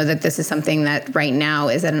we know that this is something that right now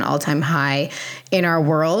is at an all-time high in our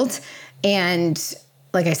world. And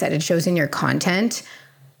like I said, it shows in your content.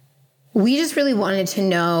 We just really wanted to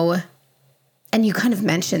know, and you kind of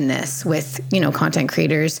mentioned this with, you know, content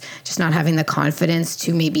creators just not having the confidence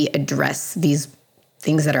to maybe address these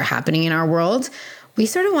things that are happening in our world. We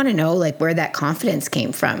sort of want to know like where that confidence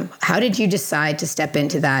came from. How did you decide to step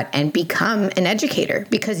into that and become an educator?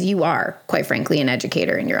 Because you are, quite frankly, an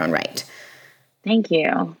educator in your own right. Thank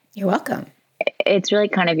you. You're welcome. It's really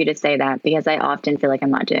kind of you to say that, because I often feel like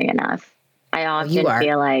I'm not doing enough. I often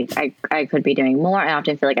feel like I could be doing more. I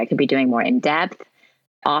often feel like I could be doing more in depth.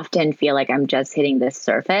 Often feel like I'm just hitting the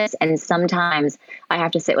surface. And sometimes I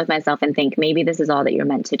have to sit with myself and think, maybe this is all that you're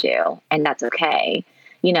meant to do. And that's okay.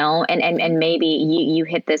 You know, and maybe you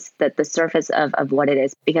hit the surface of what it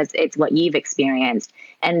is because it's what you've experienced.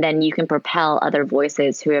 And then you can propel other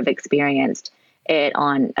voices who have experienced it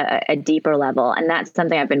on a deeper level. And that's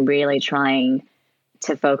something I've been really trying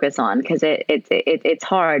to focus on, because it's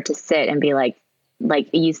hard to sit and be like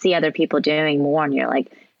you see other people doing more and you're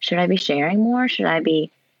like, should I be sharing more? Should I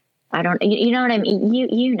be, you know what I mean?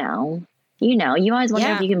 You know, you always wonder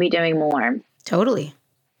if you can be doing more. Totally.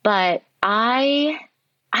 But I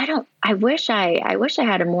wish I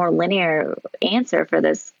had a more linear answer for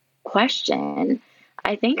this question.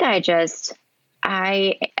 I think I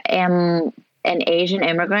am an Asian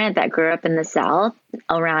immigrant that grew up in the South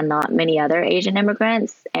around not many other Asian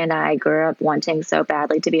immigrants. And I grew up wanting so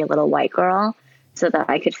badly to be a little white girl so that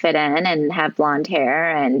I could fit in and have blonde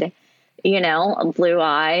hair and, you know, blue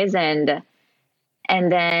eyes. And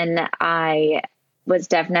then I was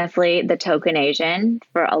definitely the token Asian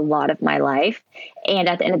for a lot of my life. And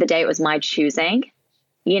at the end of the day, it was my choosing,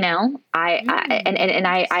 you know,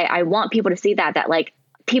 I want people to see that like,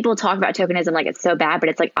 people talk about tokenism like it's so bad, but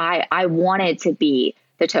it's like, I wanted to be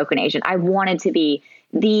the token Asian. I wanted to be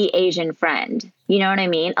the Asian friend, you know what I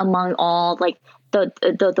mean? Among all like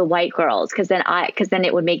the white girls. Cause then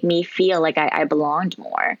it would make me feel like I belonged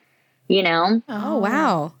more, you know? Oh,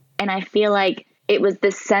 wow. And I feel like it was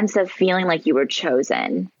this sense of feeling like you were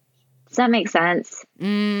chosen. Does that make sense?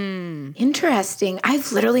 Interesting.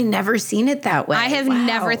 I've literally never seen it that way. I have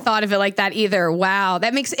never thought of it like that either. Wow.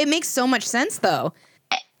 It makes so much sense though.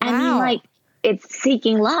 I mean, like, it's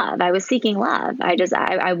seeking love. I was seeking love.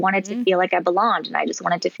 I wanted to feel like I belonged, and I just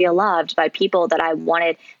wanted to feel loved by people that I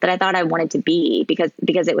thought I wanted to be, because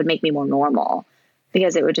it would make me more normal,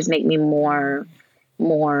 because it would just make me more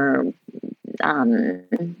words.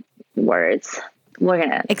 We're going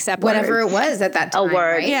to accept whatever it was at that time. A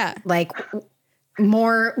word. Right? Yeah. Like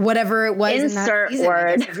more, whatever it was Insert in that season, word.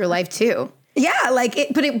 I guess, of your life too. Yeah,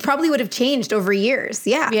 but it probably would have changed over years.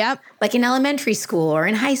 Yeah. Yep. Like in elementary school or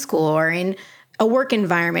in high school or in a work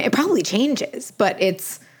environment, it probably changes, but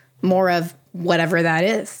it's more of whatever that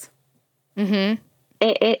is. Mm-hmm.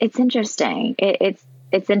 It's interesting.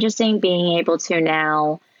 It's interesting being able to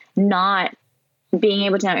now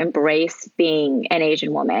embrace being an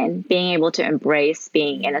Asian woman, being able to embrace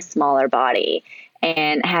being in a smaller body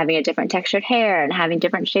and having a different textured hair and having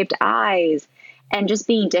different shaped eyes. And just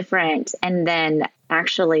being different, and then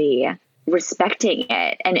actually respecting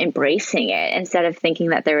it and embracing it, instead of thinking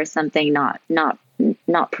that there was something not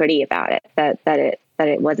pretty about it, that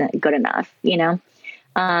it wasn't good enough, you know.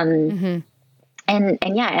 And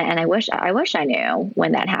I wish I knew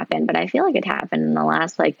when that happened, but I feel like it happened in the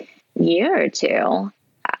last like year or two.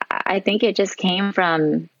 I think it just came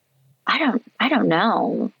from I don't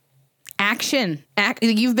know. Action.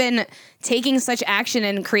 You've been taking such action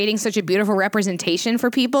and creating such a beautiful representation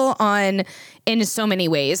for people in so many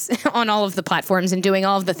ways on all of the platforms and doing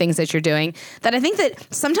all of the things that you're doing, that I think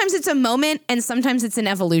that sometimes it's a moment and sometimes it's an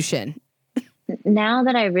evolution. Now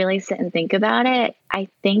that I really sit and think about it, I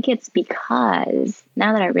think it's because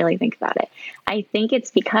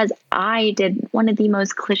I did one of the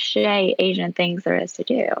most cliche Asian things there is to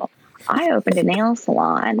do. I opened a nail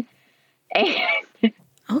salon.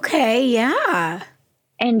 Okay, yeah.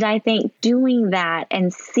 And I think doing that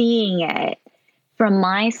and seeing it from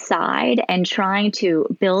my side and trying to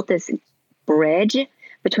build this bridge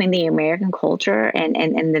between the American culture and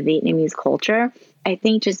the Vietnamese culture, I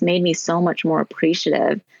think just made me so much more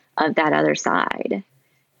appreciative of that other side,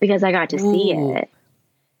 because I got to see it.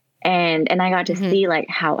 And I got to see like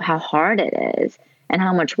how hard it is and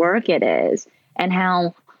how much work it is, and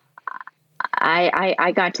how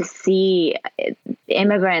I got to see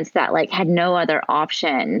immigrants that like had no other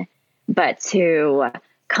option but to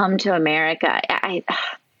come to America. I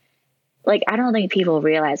don't think people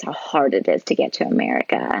realize how hard it is to get to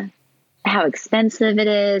America, how expensive it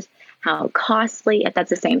is, how costly. That's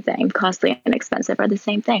the same thing. Costly and expensive are the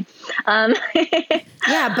same thing.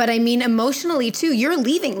 Yeah, but I mean, emotionally too, you're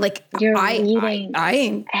leaving. Like I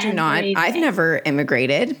do not. I've never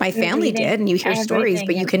immigrated. My family did, and you hear stories,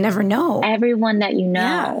 but you can never know everyone that you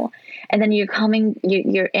know. Yeah. And then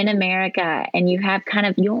you're in America, and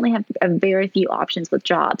you only have a very few options with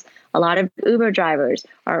jobs. A lot of Uber drivers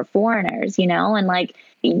are foreigners, and like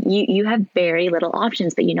you have very little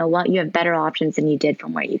options, but you know what? You have better options than you did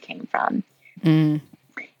from where you came from.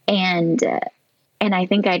 And I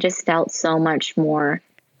think I just felt so much more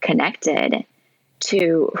connected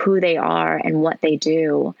to who they are and what they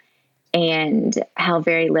do, and how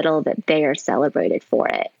very little that they are celebrated for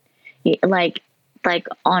it. Like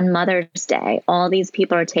on Mother's Day, all these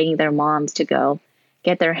people are taking their moms to go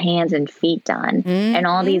get their hands and feet done. And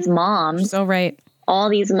all these moms, so right. All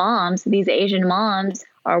these moms, these Asian moms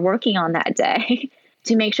are working on that day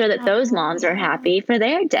to make sure that those moms are happy for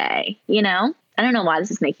their day. I don't know why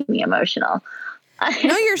this is making me emotional.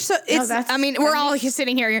 No, you're so, we're all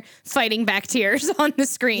sitting here fighting back tears on the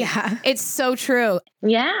screen. Yeah. It's so true.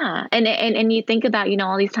 Yeah. And you think about,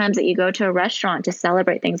 all these times that you go to a restaurant to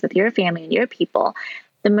celebrate things with your family and your people,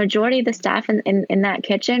 the majority of the staff in that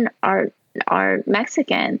kitchen are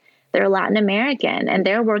Mexican. They're Latin American, and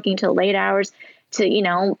they're working till late hours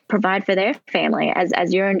to, provide for their family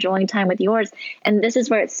as you're enjoying time with yours. And this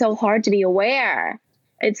is where it's so hard to be aware.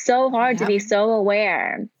 It's so hard to be so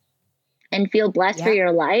aware and feel blessed for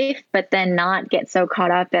your life, but then not get so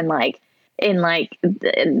caught up in the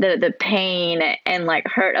pain and like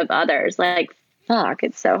hurt of others. Like, fuck,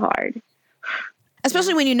 it's so hard.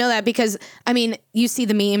 Especially when you know that, because you see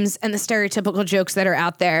the memes and the stereotypical jokes that are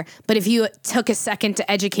out there, but if you took a second to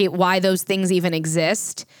educate why those things even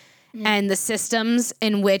exist and the systems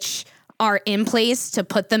in which are in place to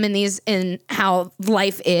put them in how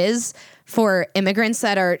life is for immigrants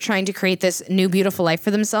that are trying to create this new beautiful life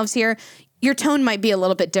for themselves here, your tone might be a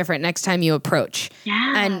little bit different next time you approach.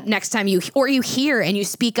 Yeah. And next time you hear and you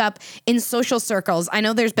speak up in social circles. I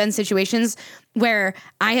know there's been situations where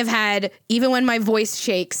I have had, even when my voice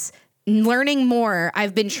shakes, learning more,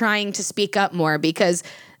 I've been trying to speak up more, because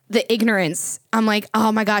the ignorance, I'm like,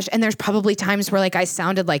 oh my gosh. And there's probably times where like I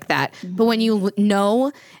sounded like that. But when you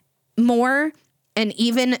know more, and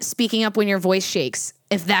even speaking up when your voice shakes,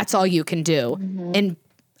 if that's all you can do, and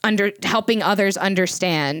helping others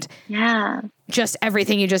understand. Yeah. Just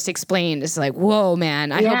everything you just explained is like, whoa,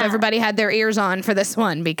 man. I hope everybody had their ears on for this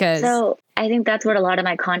one, because. So I think that's what a lot of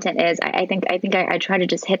my content is. I think I try to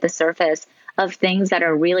just hit the surface of things that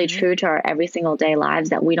are really true to our every single day lives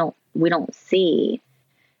that we don't see.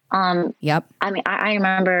 Yep. I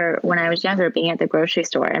remember when I was younger being at the grocery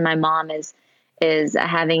store, and my mom is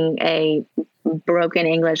having a broken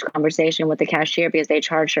English conversation with the cashier because they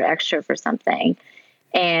charged her extra for something.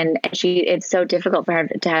 And it's so difficult for her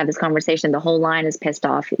to have this conversation. The whole line is pissed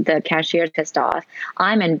off. The cashier is pissed off.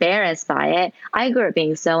 I'm embarrassed by it. I grew up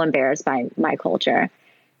being so embarrassed by my culture.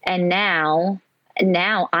 And now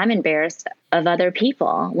I'm embarrassed of other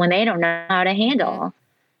people when they don't know how to handle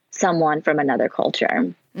someone from another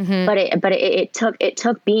culture. But it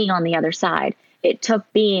took being on the other side. It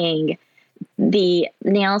took being the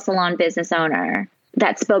nail salon business owner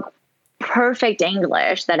that spoke perfect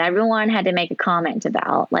English that everyone had to make a comment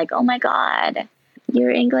about. Like, oh my God,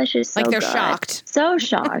 your English is so like they're good. shocked. So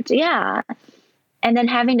shocked. Yeah. And then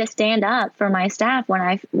having to stand up for my staff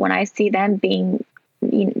when I see them being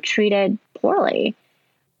treated poorly.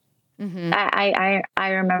 I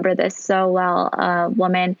remember this so well. A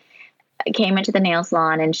woman came into the nail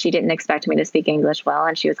salon, and she didn't expect me to speak English well,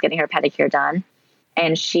 and she was getting her pedicure done.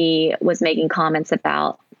 And she was making comments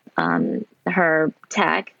about her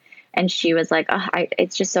tech. And she was like,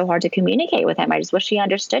 it's just so hard to communicate with him. I just wish he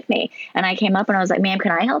understood me. And I came up and I was like, ma'am,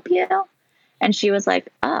 can I help you? And she was like,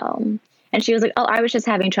 oh. And she was like, oh, I was just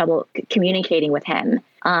having trouble communicating with him.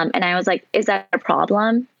 And I was like, is that a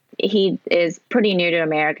problem? He is pretty new to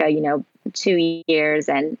America, 2 years,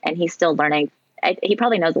 and he's still learning. He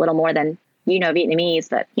probably knows a little more than Vietnamese,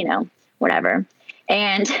 but, whatever.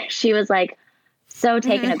 And she was like, so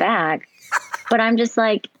taken aback. But I'm just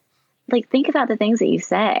like, think about the things that you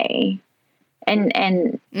say.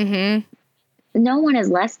 And no one is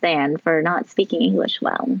less than for not speaking English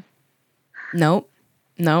well. Nope.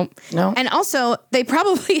 No. And also,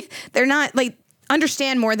 they're not like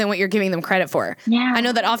understand more than what you're giving them credit for. Yeah. I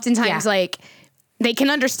know that oftentimes like they can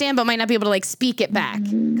understand, but might not be able to like speak it back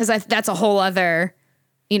because that's a whole other,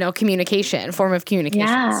 form of communication.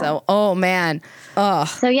 Yeah. So, oh man. Oh,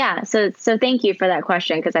 So yeah. So thank you for that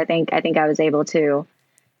question. Because I think I was able to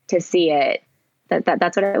see it.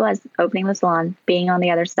 That's what it was. Opening the salon, being on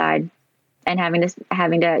the other side, and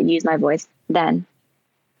having to use my voice then.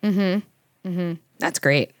 that's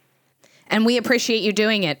great. And we appreciate you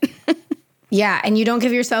doing it. Yeah, and you don't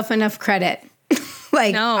give yourself enough credit.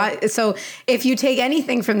 No. So if you take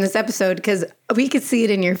anything from this episode, because we could see it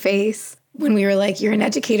in your face when we were like, you're an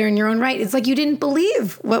educator in your own right. It's like you didn't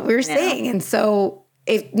believe what we were saying. And so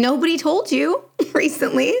if nobody told you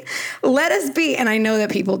recently, let us be, and I know that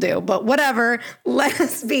people do, but whatever, let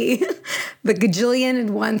us be the gajillion and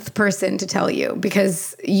 1th person to tell you,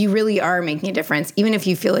 because you really are making a difference, even if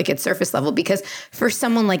you feel like it's surface level. Because for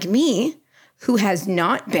someone like me, who has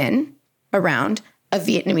not been around a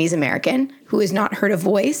Vietnamese American, who has not heard a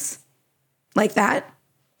voice like that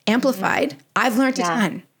amplified, I've learned a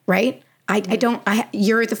ton, right?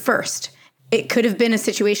 You're the first. It could have been a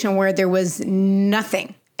situation where there was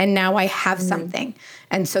nothing, and now I have something.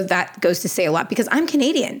 And so that goes to say a lot, because I'm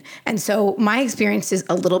Canadian. And so my experience is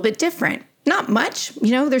a little bit different. Not much,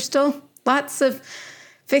 there's still lots of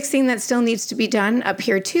fixing that still needs to be done up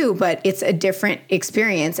here too, but it's a different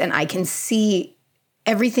experience, and I can see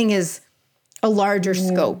everything is a larger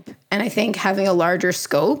scope. And I think having a larger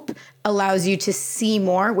scope allows you to see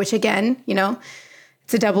more, which again,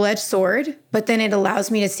 it's a double-edged sword, but then it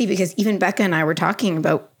allows me to see, because even Becca and I were talking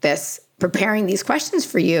about this, preparing these questions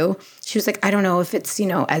for you. She was like, I don't know if it's,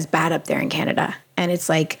 as bad up there in Canada. And it's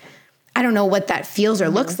like, I don't know what that feels or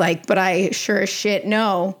looks like, but I sure as shit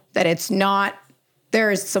know that it's not.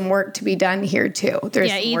 There's some work to be done here too.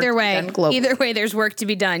 Either way, there's work to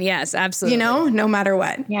be done. Yes, absolutely. No matter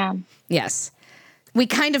what. Yeah. Yes. We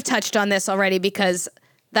kind of touched on this already, because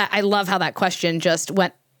I love how that question just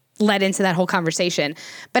led into that whole conversation.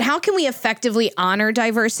 But how can we effectively honor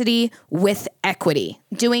diversity with equity?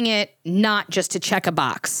 Doing it not just to check a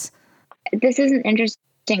box. This is an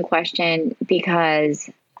interesting question, because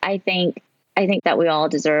I think that we all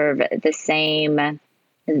deserve the same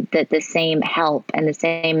help and the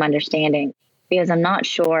same understanding, because I'm not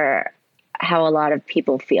sure how a lot of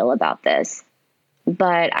people feel about this.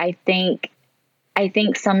 But I think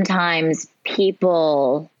sometimes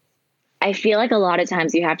I feel like a lot of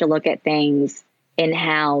times you have to look at things in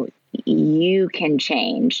how you can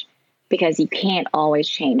change, because you can't always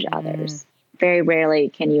change others. Very rarely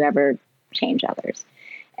can you ever change others.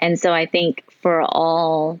 And so I think for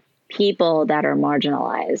all people that are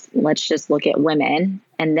marginalized, let's just look at women,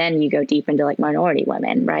 and then you go deep into like minority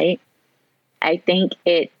women, right? I think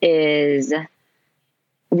it is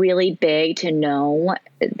really big to know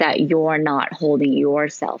that you're not holding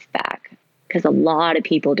yourself back, because a lot of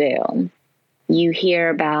people do. You hear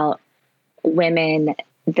about women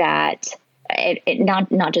that,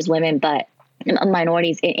 not just women, but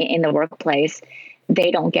minorities in the workplace,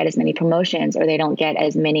 they don't get as many promotions, or they don't get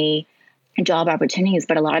as many job opportunities,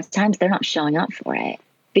 but a lot of times they're not showing up for it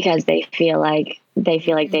because they feel like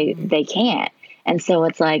they can't. And so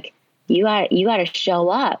it's like, you got to show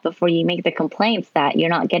up before you make the complaints that you're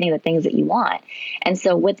not getting the things that you want. And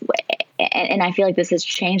so and I feel like this has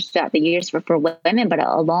changed throughout the years for women, but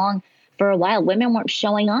for a while, women weren't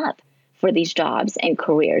showing up for these jobs and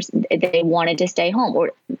careers. They wanted to stay home,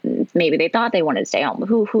 or maybe they thought they wanted to stay home.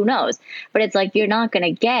 Who knows? But it's like, you're not going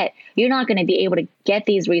to be able to get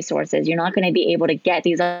these resources. You're not going to be able to get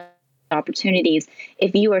these opportunities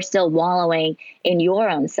if you are still wallowing in your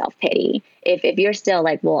own self-pity. If you're still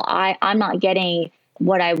like, well, I'm not getting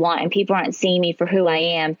what I want, and people aren't seeing me for who I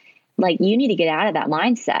am. Like, you need to get out of that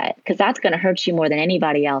mindset, because that's going to hurt you more than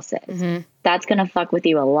anybody else's. Mm-hmm. That's going to fuck with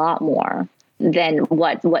you a lot more than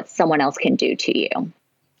what someone else can do to you.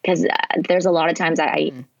 Because there's a lot of times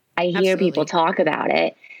I hear people talk about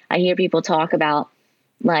it. I hear people talk about,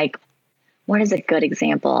 like, what is a good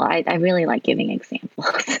example? I really like giving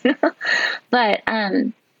examples. But,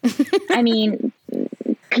 I mean,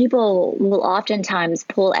 people will oftentimes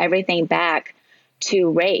pull everything back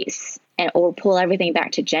to race or pull everything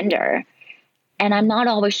back to gender. And I'm not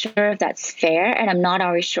always sure if that's fair, and I'm not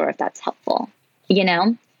always sure if that's helpful,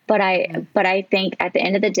 But I think at the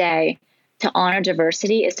end of the day, to honor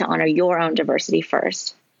diversity is to honor your own diversity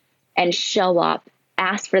first, and show up,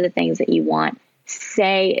 ask for the things that you want,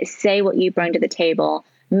 say what you bring to the table,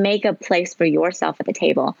 make a place for yourself at the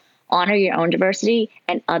table, honor your own diversity,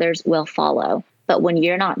 and others will follow. But when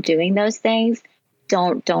you're not doing those things,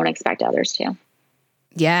 don't expect others to.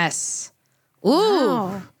 Yes. Ooh,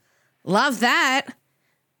 Wow. love that.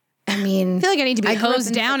 I mean, I feel like I need to be I grew up hosed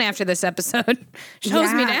in- down after this episode.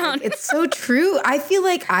 Hose me down. It's so true. I feel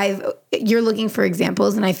like you're looking for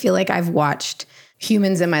examples, and I feel like I've watched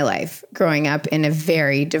humans in my life growing up in a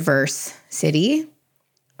very diverse city.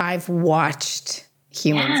 I've watched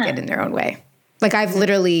humans get in their own way. Like I've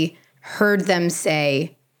literally heard them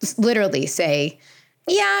literally say,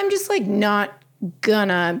 yeah, I'm just like not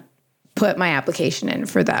gonna put my application in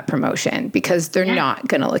for that promotion because they're not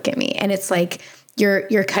gonna look at me. And it's like, you're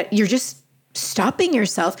just stopping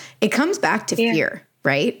yourself. It comes back to fear,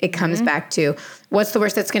 right? It comes back to what's the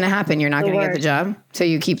worst that's going to happen? You're not going to get the job, so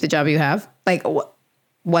you keep the job you have. Like,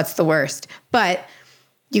 what's the worst? But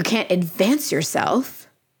you can't advance yourself.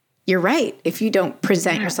 You're right. If you don't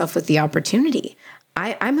present yourself with the opportunity.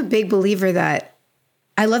 I'm a big believer that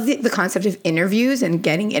I love the concept of interviews and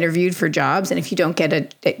getting interviewed for jobs. And if you don't get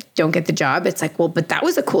the job, it's like, well, but that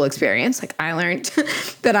was a cool experience. Like I learned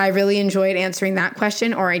that I really enjoyed answering that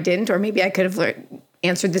question, or I didn't, or maybe I could have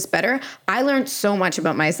answered this better. I learned so much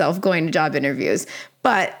about myself going to job interviews,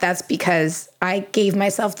 but that's because I gave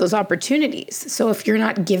myself those opportunities. So if you're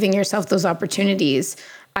not giving yourself those opportunities,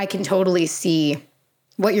 I can totally see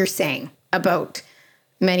what you're saying about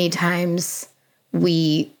many times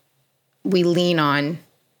we lean on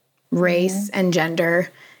race and gender,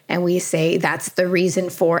 and we say that's the reason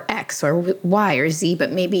for X or Y or Z,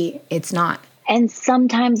 but maybe it's not. And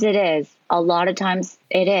sometimes it is. A lot of times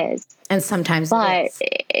it is. And sometimes but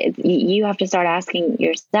it is. You have to start asking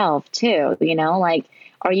yourself too, like,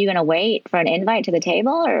 are you going to wait for an invite to the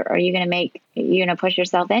table, or are you going to push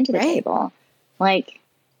yourself into the table? Like,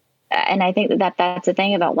 and I think that's the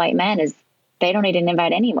thing about white men is they don't need an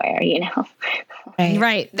invite anywhere,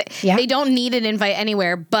 Right. They don't need an invite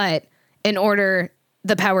anywhere, but in order,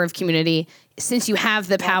 the power of community, since you have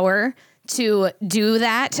the power to do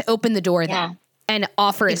that, open the door then and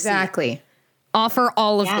offer a seat. Offer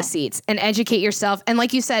all of the seats and educate yourself. And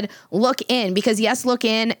like you said, look in, because look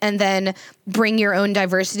in and then bring your own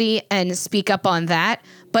diversity and speak up on that.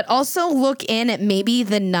 But also look in at maybe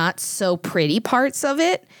the not so pretty parts of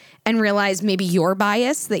it and realize maybe your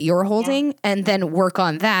bias that you're holding and then work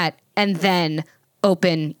on that and then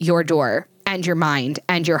open your door and your mind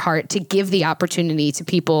and your heart to give the opportunity to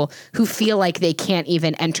people who feel like they can't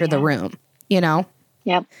even enter the room,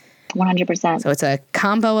 Yep, 100%. So it's a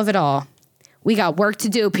combo of it all. We got work to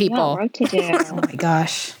do, people. Work to do. Oh my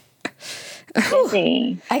gosh.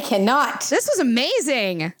 Busy. I cannot. This was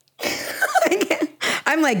amazing.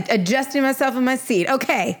 I'm like adjusting myself in my seat.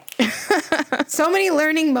 Okay. So many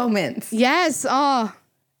learning moments. Yes. Oh,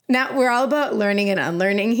 Now we're all about learning and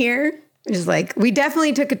unlearning here. It's like we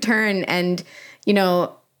definitely took a turn, and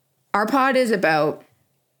our pod is about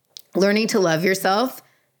learning to love yourself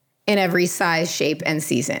in every size, shape, and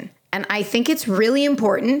season. And I think it's really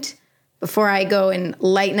important, before I go and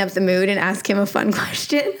lighten up the mood and ask him a fun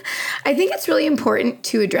question, I think it's really important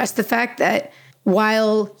to address the fact that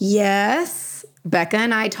while, yes, Becca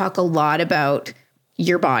and I talk a lot about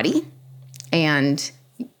your body and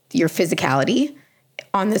your physicality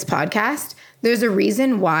on this podcast, there's a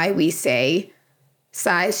reason why we say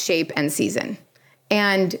size, shape, and season.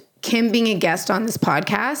 And Kim being a guest on this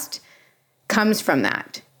podcast comes from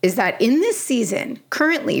that, is that in this season,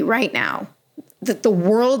 currently, right now, that the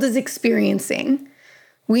world is experiencing,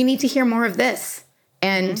 we need to hear more of this.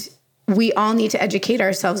 And we all need to educate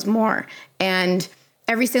ourselves more. And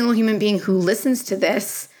every single human being who listens to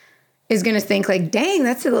this is going to think like, dang,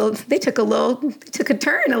 they took a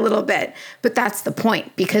turn a little bit. But that's the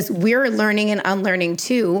point, because we're learning and unlearning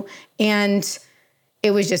too. And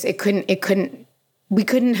it was just, we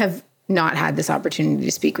couldn't have not had this opportunity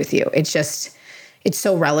to speak with you. It's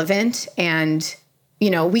so relevant. And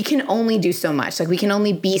we can only do so much. Like we can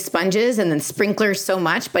only be sponges and then sprinklers so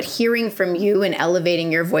much, but hearing from you and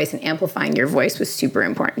elevating your voice and amplifying your voice was super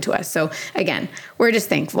important to us. So again, we're just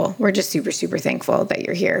thankful. We're just super, super thankful that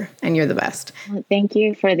you're here and you're the best. Thank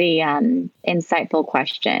you for the insightful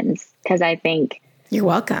questions, because I think you're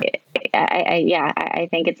welcome. I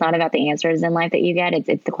think it's not about the answers in life that you get.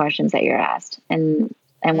 It's the questions that you're asked. And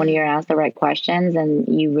when you're asked the right questions, and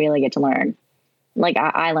you really get to learn. Like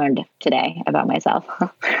I learned today about myself.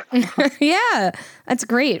 Yeah, that's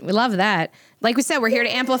great. We love that. Like we said, we're here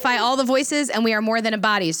to amplify all the voices, and we are more than a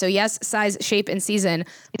body. So yes, size, shape, and season,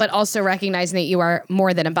 but also recognizing that you are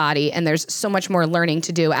more than a body, and there's so much more learning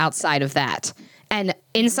to do outside of that. And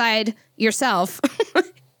inside yourself,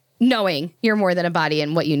 knowing you're more than a body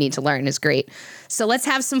and what you need to learn is great. So let's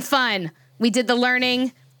have some fun. We did the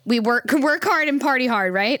learning. We work hard and party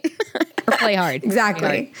hard, right? Or play hard.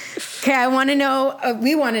 Exactly. Okay, I want to know,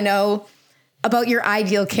 we want to know about your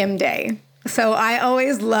ideal Kim day. So I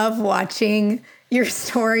always love watching your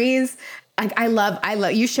stories. I love,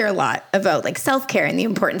 you share a lot about like self-care and the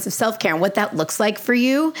importance of self-care and what that looks like for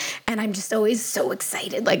you. And I'm just always so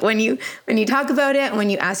excited. Like when you talk about it and when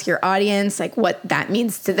you ask your audience, like what that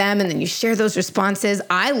means to them, and then you share those responses,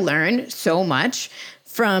 I learn so much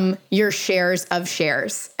from your shares of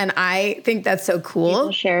shares. And I think that's so cool.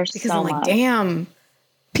 People share because so I'm like, much. damn,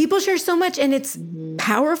 people share so much, and it's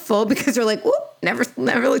powerful because they're like, whoop, never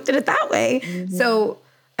looked at it that way. So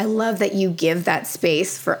I love that you give that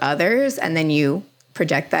space for others and then you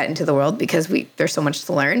project that into the world because there's so much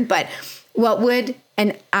to learn. But what would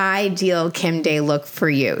an ideal Kim day look for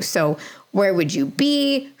you? So where would you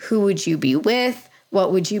be? Who would you be with?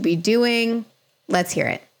 What would you be doing? Let's hear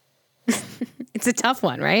it. It's a tough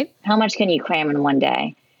one, right? How much can you cram in one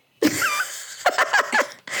day? Who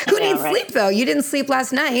needs right? sleep though? You didn't sleep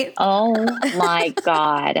last night. Oh my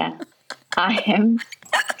God. I am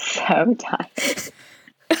so tired.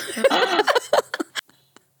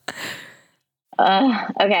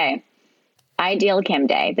 Okay. Ideal Kim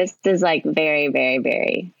day. This is like very, very,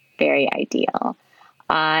 very, very ideal.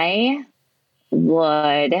 I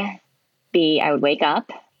would wake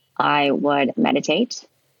up. I would meditate.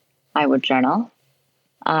 I would journal.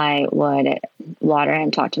 I would water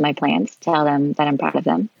and talk to my plants, tell them that I'm proud of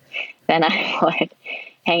them. Then I would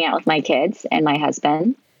hang out with my kids and my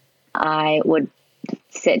husband. I would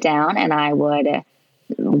sit down and I would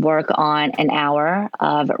work on an hour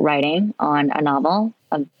of writing on a novel,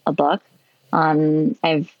 a book. One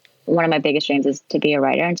of my biggest dreams is to be a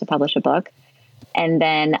writer and to publish a book. And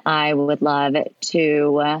then I would love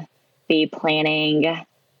to be planning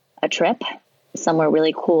a trip somewhere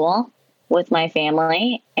really cool with my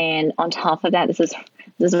family. And on top of that, this is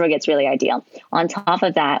where it gets really ideal. On top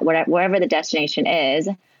of that, wherever the destination is,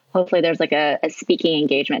 hopefully there's like a speaking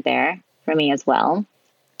engagement there for me as well.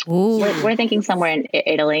 Ooh. We're thinking somewhere in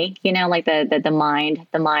Italy, like the mind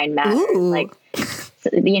matters, like,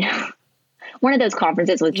 one of those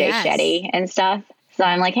conferences with Jay Shetty and stuff. So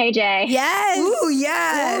I'm like, hey, Jay. Yes. Ooh,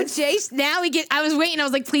 yes. Oh, Jay. Now I was waiting. I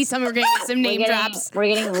was like, please tell me we're going to get some name drops. We're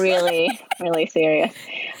getting really, really serious.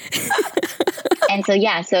 And so,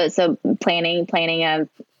 yeah, so planning a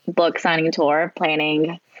book signing tour,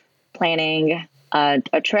 planning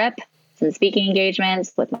a trip, some speaking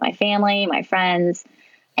engagements with my family, my friends.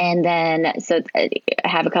 And then, so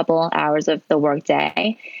have a couple hours of the work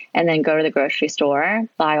day and then go to the grocery store,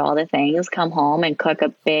 buy all the things, come home and cook a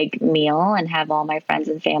big meal and have all my friends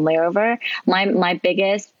and family over. My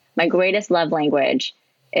greatest love language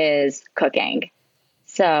is cooking.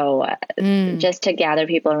 So just to gather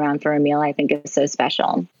people around for a meal, I think is so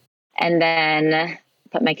special. And then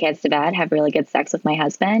put my kids to bed, have really good sex with my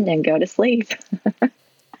husband and go to sleep.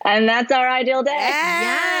 And that's our ideal day.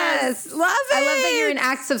 Yes. Love it. I love that you're an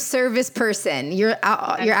acts of service person. You're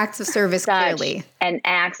acts of service clearly. An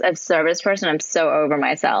acts of service person. I'm so over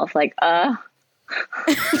myself. Like,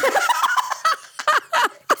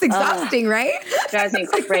 It's exhausting, right? drives me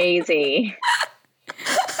crazy.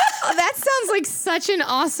 Oh, that sounds like such an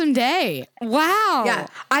awesome day. Wow. Yeah.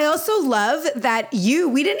 I also love that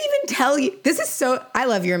we didn't even tell you. I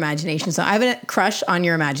love your imagination. So I have a crush on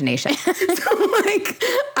your imagination. So like,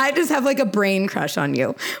 I just have like a brain crush on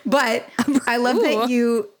you. But I love that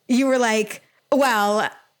you were like, well,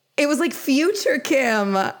 it was like future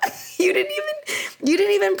Kim. You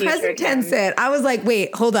didn't even present tense it. I was like,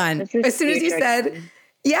 wait, hold on. As soon as you said, Kim.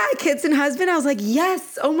 Yeah, kids and husband, I was like,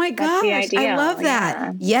 yes. Oh my gosh. the ideal. I love that.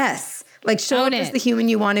 Yeah. Yes. Like show up as the human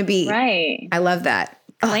you want to be. Right. I love that.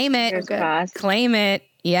 Claim it. Fingers crossed. Claim it.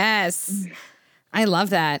 Yes. I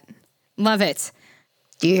love that. Love it.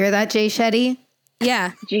 Do you hear that, Jay Shetty?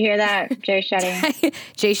 Yeah. Did you hear that, Jay Shetty?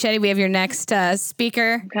 Jay Shetty, we have your next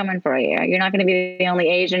speaker. I'm coming for you. You're not going to be the only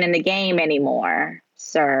Asian in the game anymore,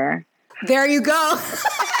 sir. There you go.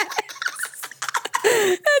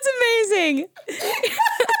 That's amazing.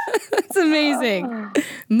 That's amazing.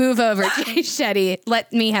 Move over, Jay Shetty.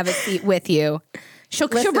 Let me have a seat with you. She'll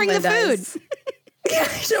bring the food. Yeah,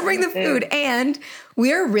 she'll bring the food. And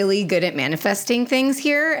we're really good at manifesting things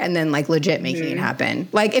here and then like legit making it happen.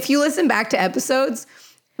 Like if you listen back to episodes,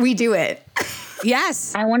 we do it.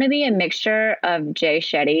 Yes. I want to be a mixture of Jay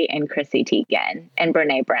Shetty and Chrissy Teigen and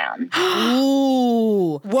Brene Brown.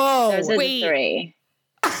 Ooh. Whoa. Those are wait. the three.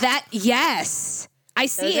 Yes. I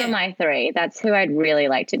see Those it. are my three. That's who I'd really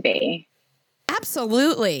like to be.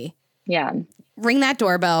 Absolutely. Yeah. Ring that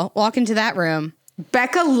doorbell. Walk into that room.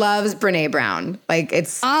 Becca loves Brene Brown. Like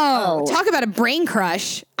it's Talk about a brain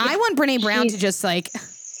crush. I want Brene Brown to just like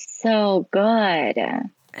so good.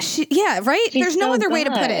 Right? There's no so other way to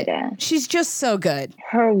put good. it. She's just so good.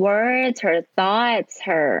 Her words, her thoughts,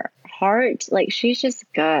 her heart, like she's just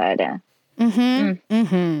good.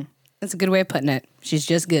 That's a good way of putting it. She's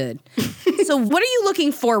just good. So what are you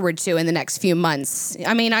looking forward to in the next few months?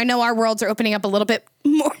 I mean, I know our worlds are opening up a little bit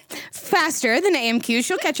more faster than AMQ.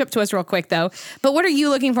 She'll catch up to us real quick, though. But what are you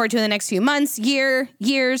looking forward to in the next few months,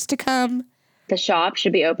 years to come? The shop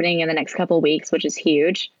should be opening in the next couple of weeks, which is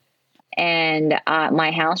huge. And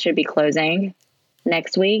my house should be closing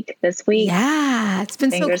this week. Yeah, it's been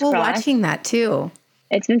Fingers so cool crossed. watching that too.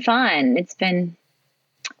 It's been fun. It's been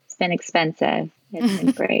expensive. It's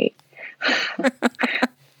been great.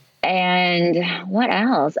 And what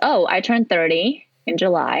else? Oh, I turned 30 in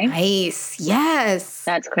July. Nice. Yes.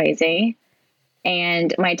 That's crazy.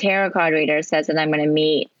 And my tarot card reader says that I'm going to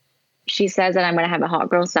meet. She says that I'm going to have a hot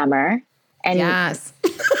girl summer and Yes.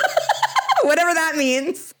 Whatever that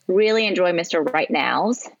means. really enjoy Mr. Right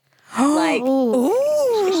Now's. Like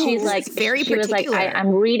she's like very she was like particular. I'm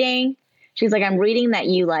reading. She's like, I'm reading that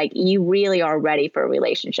you really are ready for a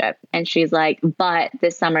relationship. And she's like, but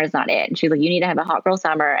this summer is not it. And she's like, you need to have a hot girl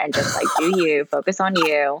summer and just like do you, focus on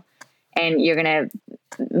you. And you're going to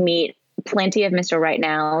meet plenty of Mr. Right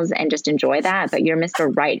Nows and just enjoy that. But your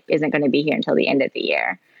Mr. Right isn't going to be here until the end of the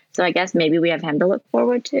year. So I guess maybe we have him to look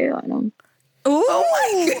forward to. I don't. Oh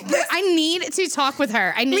my goodness. I need to talk with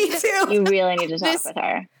her. Me too. You really need to talk with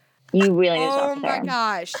her. You really need to talk Oh with my her.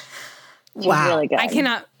 gosh. She's Wow. really good. I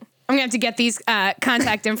cannot. I'm gonna have to get these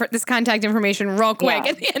contact information real quick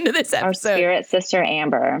Yeah. at the end of this Our episode. spirit sister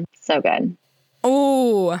Amber. So good.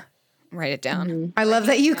 Oh, write it down. I love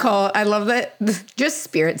that I love that just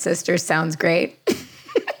spirit sister sounds great.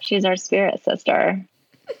 She's our spirit sister.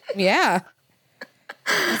 Yeah,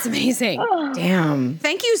 that's amazing. Damn.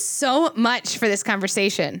 Thank you so much for this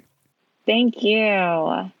conversation. Thank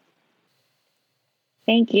you.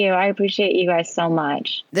 Thank you. I appreciate you guys so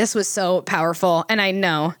much. This was so powerful, and I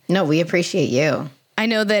know We appreciate you.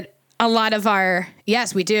 that a lot of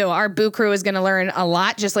we do. Our Boo Crew is going to learn a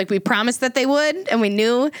lot, just like we promised that they would, and we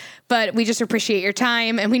knew, but we just appreciate your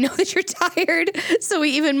time, and we know that you're tired, so we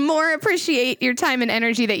even more appreciate your time and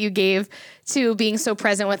energy that you gave to being so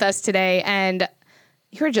present with us today, and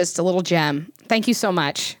you're just a little gem. Thank you so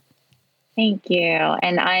much. Thank you.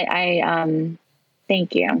 And I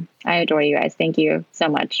thank you. I adore you guys. Thank you so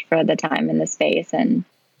much for the time and the space and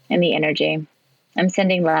the energy. I'm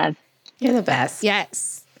sending love. You're the best.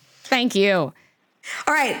 Yes. Thank you. All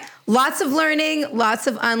right. Lots of learning, lots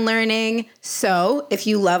of unlearning. So if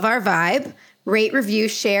you love our vibe, rate, review,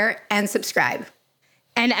 share, and subscribe.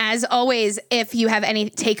 And as always, if you have any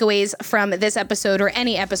takeaways from this episode or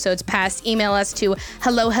any episodes past, email us to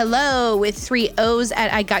hello with 3 O's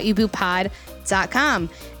at IGotYouBooPod.com.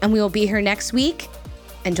 And we will be here next week.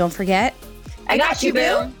 And don't forget, I got you,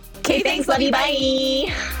 boo. Okay, thanks. Love you.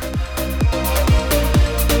 Bye.